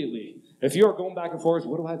 Immediately. If you are going back and forth,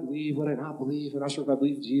 what do I believe? What do I not believe? I'm not sure if I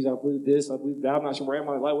believe Jesus. I believe this. I believe that. I'm not sure where I am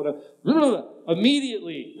in my life.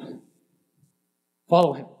 Immediately.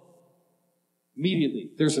 Follow him.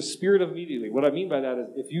 Immediately. There's a spirit of immediately. What I mean by that is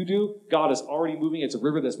if you do, God is already moving. It's a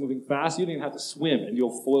river that's moving fast. You don't even have to swim and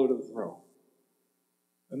you'll flow to the throne.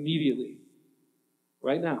 Immediately.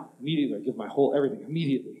 Right now. Immediately. I give my whole everything.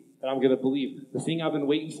 Immediately. And I'm going to believe. The thing I've been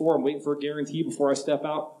waiting for, I'm waiting for a guarantee before I step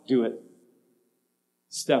out. Do it.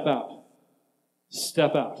 Step out.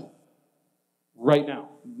 Step out. Right now.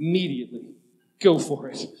 Immediately. Go for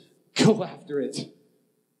it. Go after it.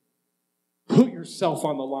 Put yourself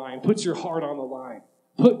on the line. Put your heart on the line.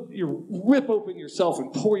 Rip open yourself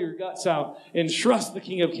and pour your guts out and trust the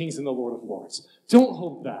King of Kings and the Lord of Lords. Don't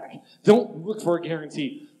hold back. Don't look for a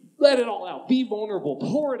guarantee. Let it all out. Be vulnerable.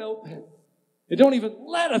 Pour it open. And don't even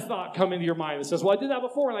let a thought come into your mind that says, well, I did that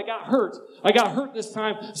before and I got hurt. I got hurt this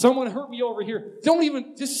time. Someone hurt me over here. Don't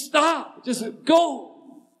even, just stop. Just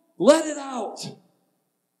go. Let it out.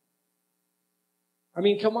 I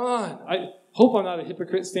mean, come on. I hope I'm not a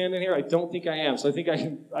hypocrite standing here. I don't think I am. So I think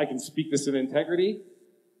I can speak this in integrity.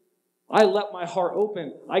 I let my heart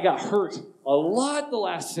open. I got hurt a lot the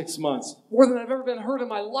last 6 months. More than I've ever been hurt in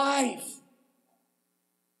my life.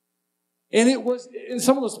 And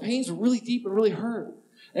some of those pains were really deep and really hurt.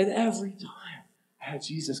 And every time I had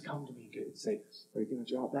Jesus come to me and say, are you going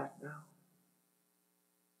to draw back now?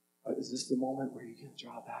 Is this the moment where you're going to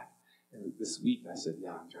draw back? And this week I said,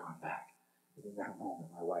 yeah, I'm drawing back. And in that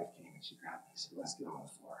moment, my wife came and she grabbed me and said, let's get on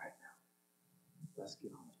the floor right now. Let's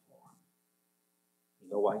get on the floor.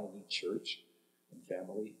 You know why you need church and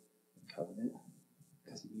family and covenant?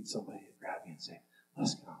 Because you need somebody to grab you and say,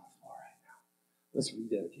 let's get on the floor right now. Let's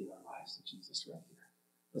rededicate our lives to Jesus right here.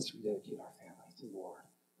 Let's rededicate our family to the Lord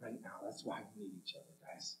right now. That's why we need each other,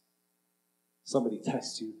 guys. Somebody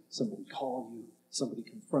text you, somebody call you, somebody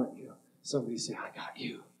confront you, somebody say, I got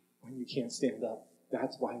you, when you can't stand up.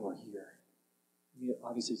 That's why we're here. I mean,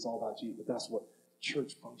 obviously, it's all about you, but that's what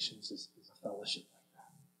church functions is a fellowship like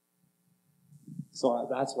that. So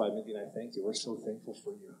that's why Mindy and I thank you. We're so thankful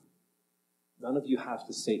for you. None of you have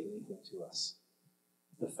to say anything to us.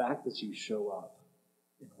 The fact that you show up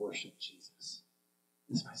and worship Jesus.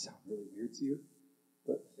 This might sound really weird to you,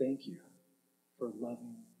 but thank you for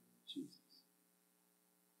loving Jesus.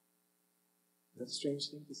 Is that a strange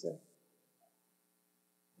thing to say?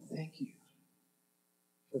 Thank you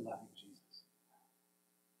for loving Jesus.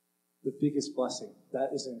 The biggest blessing, that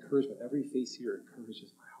is an encouragement. Every face here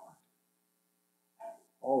encourages my heart.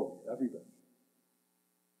 All of you, everybody.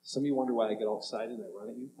 Some of you wonder why I get all excited and I run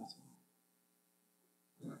at you. That's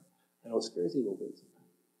why. I know it scares you a little bit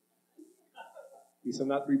sometimes. Because I'm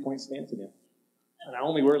not 3-point stance in you. And I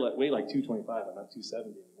only weigh like 225. I'm not 270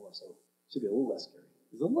 anymore, so it should be a little less scary.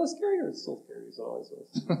 Is it a little less scary or is it still scary? As it always was.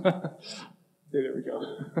 There we go.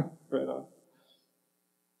 Right on.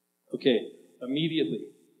 Okay, immediately.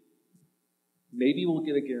 Maybe we'll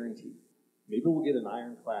get a guarantee. Maybe we'll get an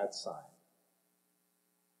ironclad sign.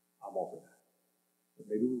 I'm all for that. But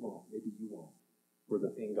maybe we won't. Maybe you won't. For the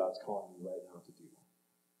thing God's calling you right now to do.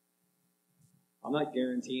 I'm not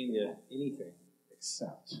guaranteeing you anything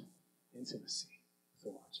except intimacy with the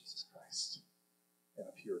Lord Jesus Christ and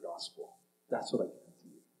a pure gospel. That's what I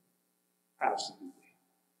guarantee you. Absolutely.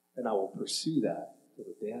 And I will pursue that till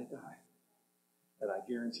the day I die. And I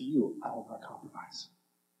guarantee you, I will not compromise.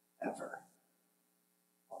 Ever.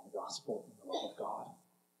 On the gospel and the love of God.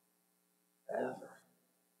 Ever.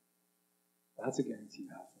 That's a guarantee you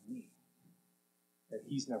have from me. And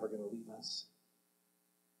He's never going to leave us.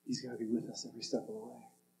 He's going to be with us every step of the way.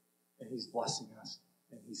 And He's blessing us.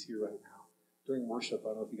 And He's here right now. During worship, I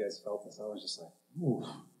don't know if you guys felt this. I was just like, ooh.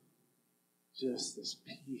 Just this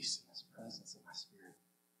peace and this presence in my spirit.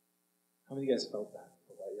 How many of you guys felt that?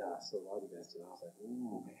 Yeah, so a lot of you guys did. I was like,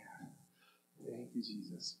 ooh, man. Thank you,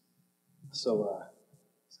 Jesus. So,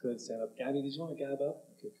 let's go ahead and stand up. Gabby, did you want to gab up?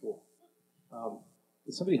 Okay, cool.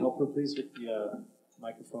 Could somebody help her, please, with the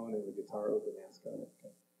microphone and the guitar open? Nan's got it.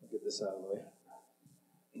 Okay. I'll get this out of the way.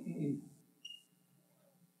 Thank you.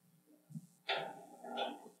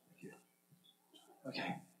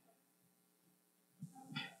 Okay.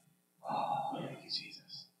 Oh, thank you,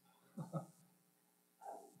 Jesus.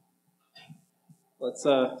 Let's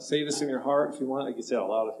say this in your heart if you want. You can say it out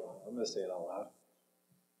loud if you want. I'm going to say it out loud.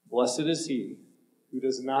 Blessed is he who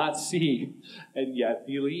does not see and yet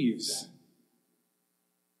believes.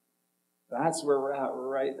 That's where we're at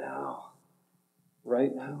right now.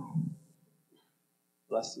 Right now.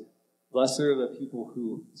 Bless you. Blessed are the people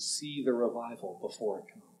who see the revival before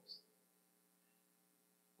it comes.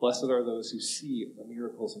 Blessed are those who see the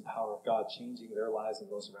miracles and power of God changing their lives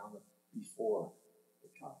and those around them before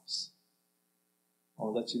it comes. I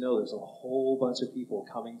want to let you know there's a whole bunch of people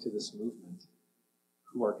coming to this movement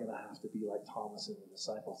who are going to have to be like Thomas and the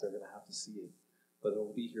disciples. They're going to have to see it. But it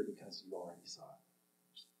will be here because you already saw it.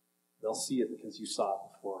 They'll see it because you saw it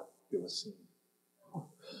before it was seen.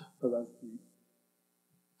 So that's deep.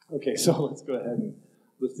 Okay, so let's go ahead and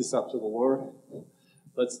lift this up to the Lord.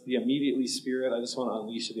 Let's the immediately spirit. I just want to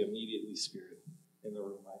unleash the immediately spirit in the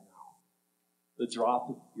room right now. The drop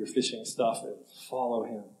your fishing stuff and follow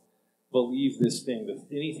Him. Believe this thing.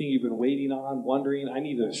 Anything you've been waiting on, wondering, I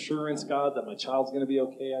need assurance, God, that my child's going to be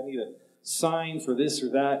okay. I need a sign for this or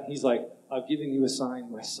that. He's like, I've given you a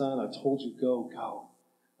sign, my son. I've told you, go.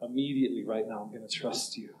 Immediately right now, I'm going to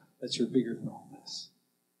trust you that you're bigger than all this.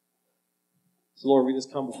 So, Lord, we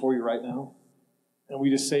just come before you right now. And we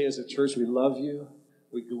just say as a church, we love you.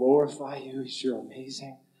 We glorify you. You're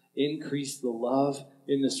amazing. Increase the love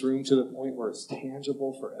in this room to the point where it's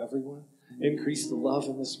tangible for everyone. Increase the love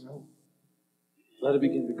in this room. Let it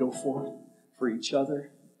begin to go forth for each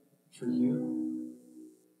other, for you.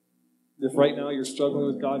 If right now you're struggling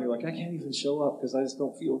with God, and you're like, I can't even show up because I just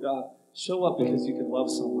don't feel God. Show up because you can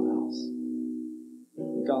love someone else.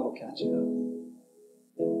 And God will catch you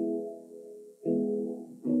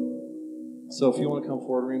So if you want to come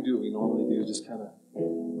forward, we're going to do what we normally do.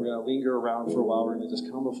 We're going to linger around for a while. We're going to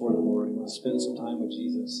just come before the Lord. We're going to spend some time with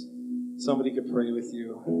Jesus. Somebody could pray with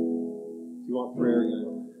you. If you want prayer, you're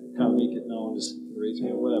going to kind of make it known. Just raise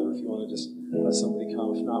your hand, whatever. If you want to just let somebody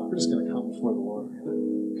come. If not, we're just going to come before the Lord. We're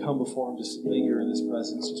going to come before Him. Just linger in His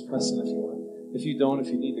presence. Just press in if you want. If you don't,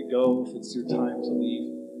 if you need to go, if it's your time to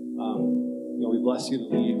leave, we bless you to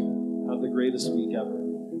leave. Have the greatest week ever.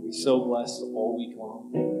 Be so blessed all week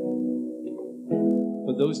long.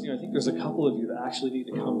 But those of you, I think there's a couple of you that actually need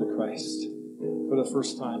to come to Christ for the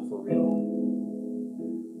first time for real.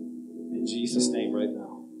 In Jesus' name right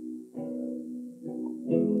now.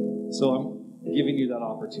 So I'm giving you that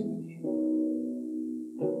opportunity.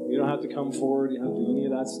 You don't have to come forward. You don't have to do any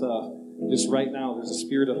of that stuff. Just right now, there's a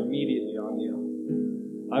spirit of immediately on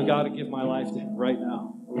you. I've got to give my life to Him right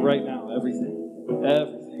now. Right now, everything.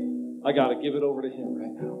 I got to give it over to Him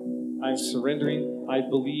right now. I'm surrendering. I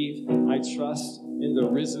believe. I trust in the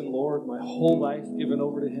risen Lord. My whole life given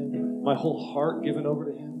over to Him. My whole heart given over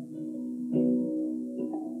to Him.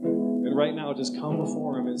 And right now, just come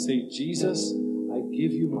before Him and say, Jesus, I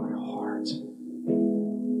give you my heart.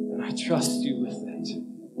 And I trust you with it.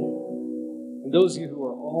 And those of you who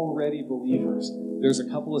are already believers, there's a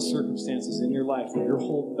couple of circumstances in your life where you're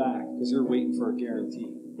holding back because you're waiting for a guarantee.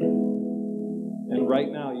 And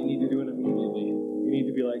right now, you need to do it immediately. You need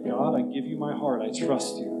to be like, God, I give you my heart. I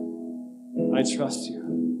trust you. I trust you.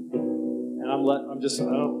 And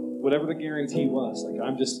whatever the guarantee was,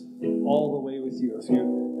 I'm just all the way with you.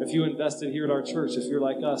 If you invested here at our church, if you're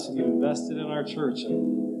like us and you invested in our church,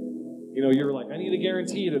 and you're like, I need a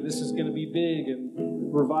guarantee that this is going to be big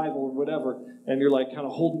and revival or whatever, and you're kind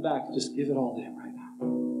of holding back, just give it all to Him right now.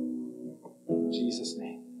 In Jesus'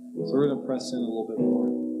 name. So we're going to press in a little bit more.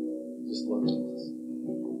 Just love Jesus.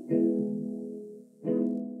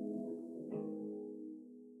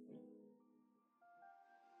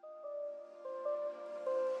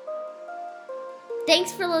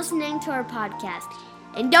 Thanks for listening to our podcast.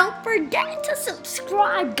 And don't forget to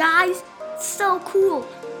subscribe, guys. It's so cool.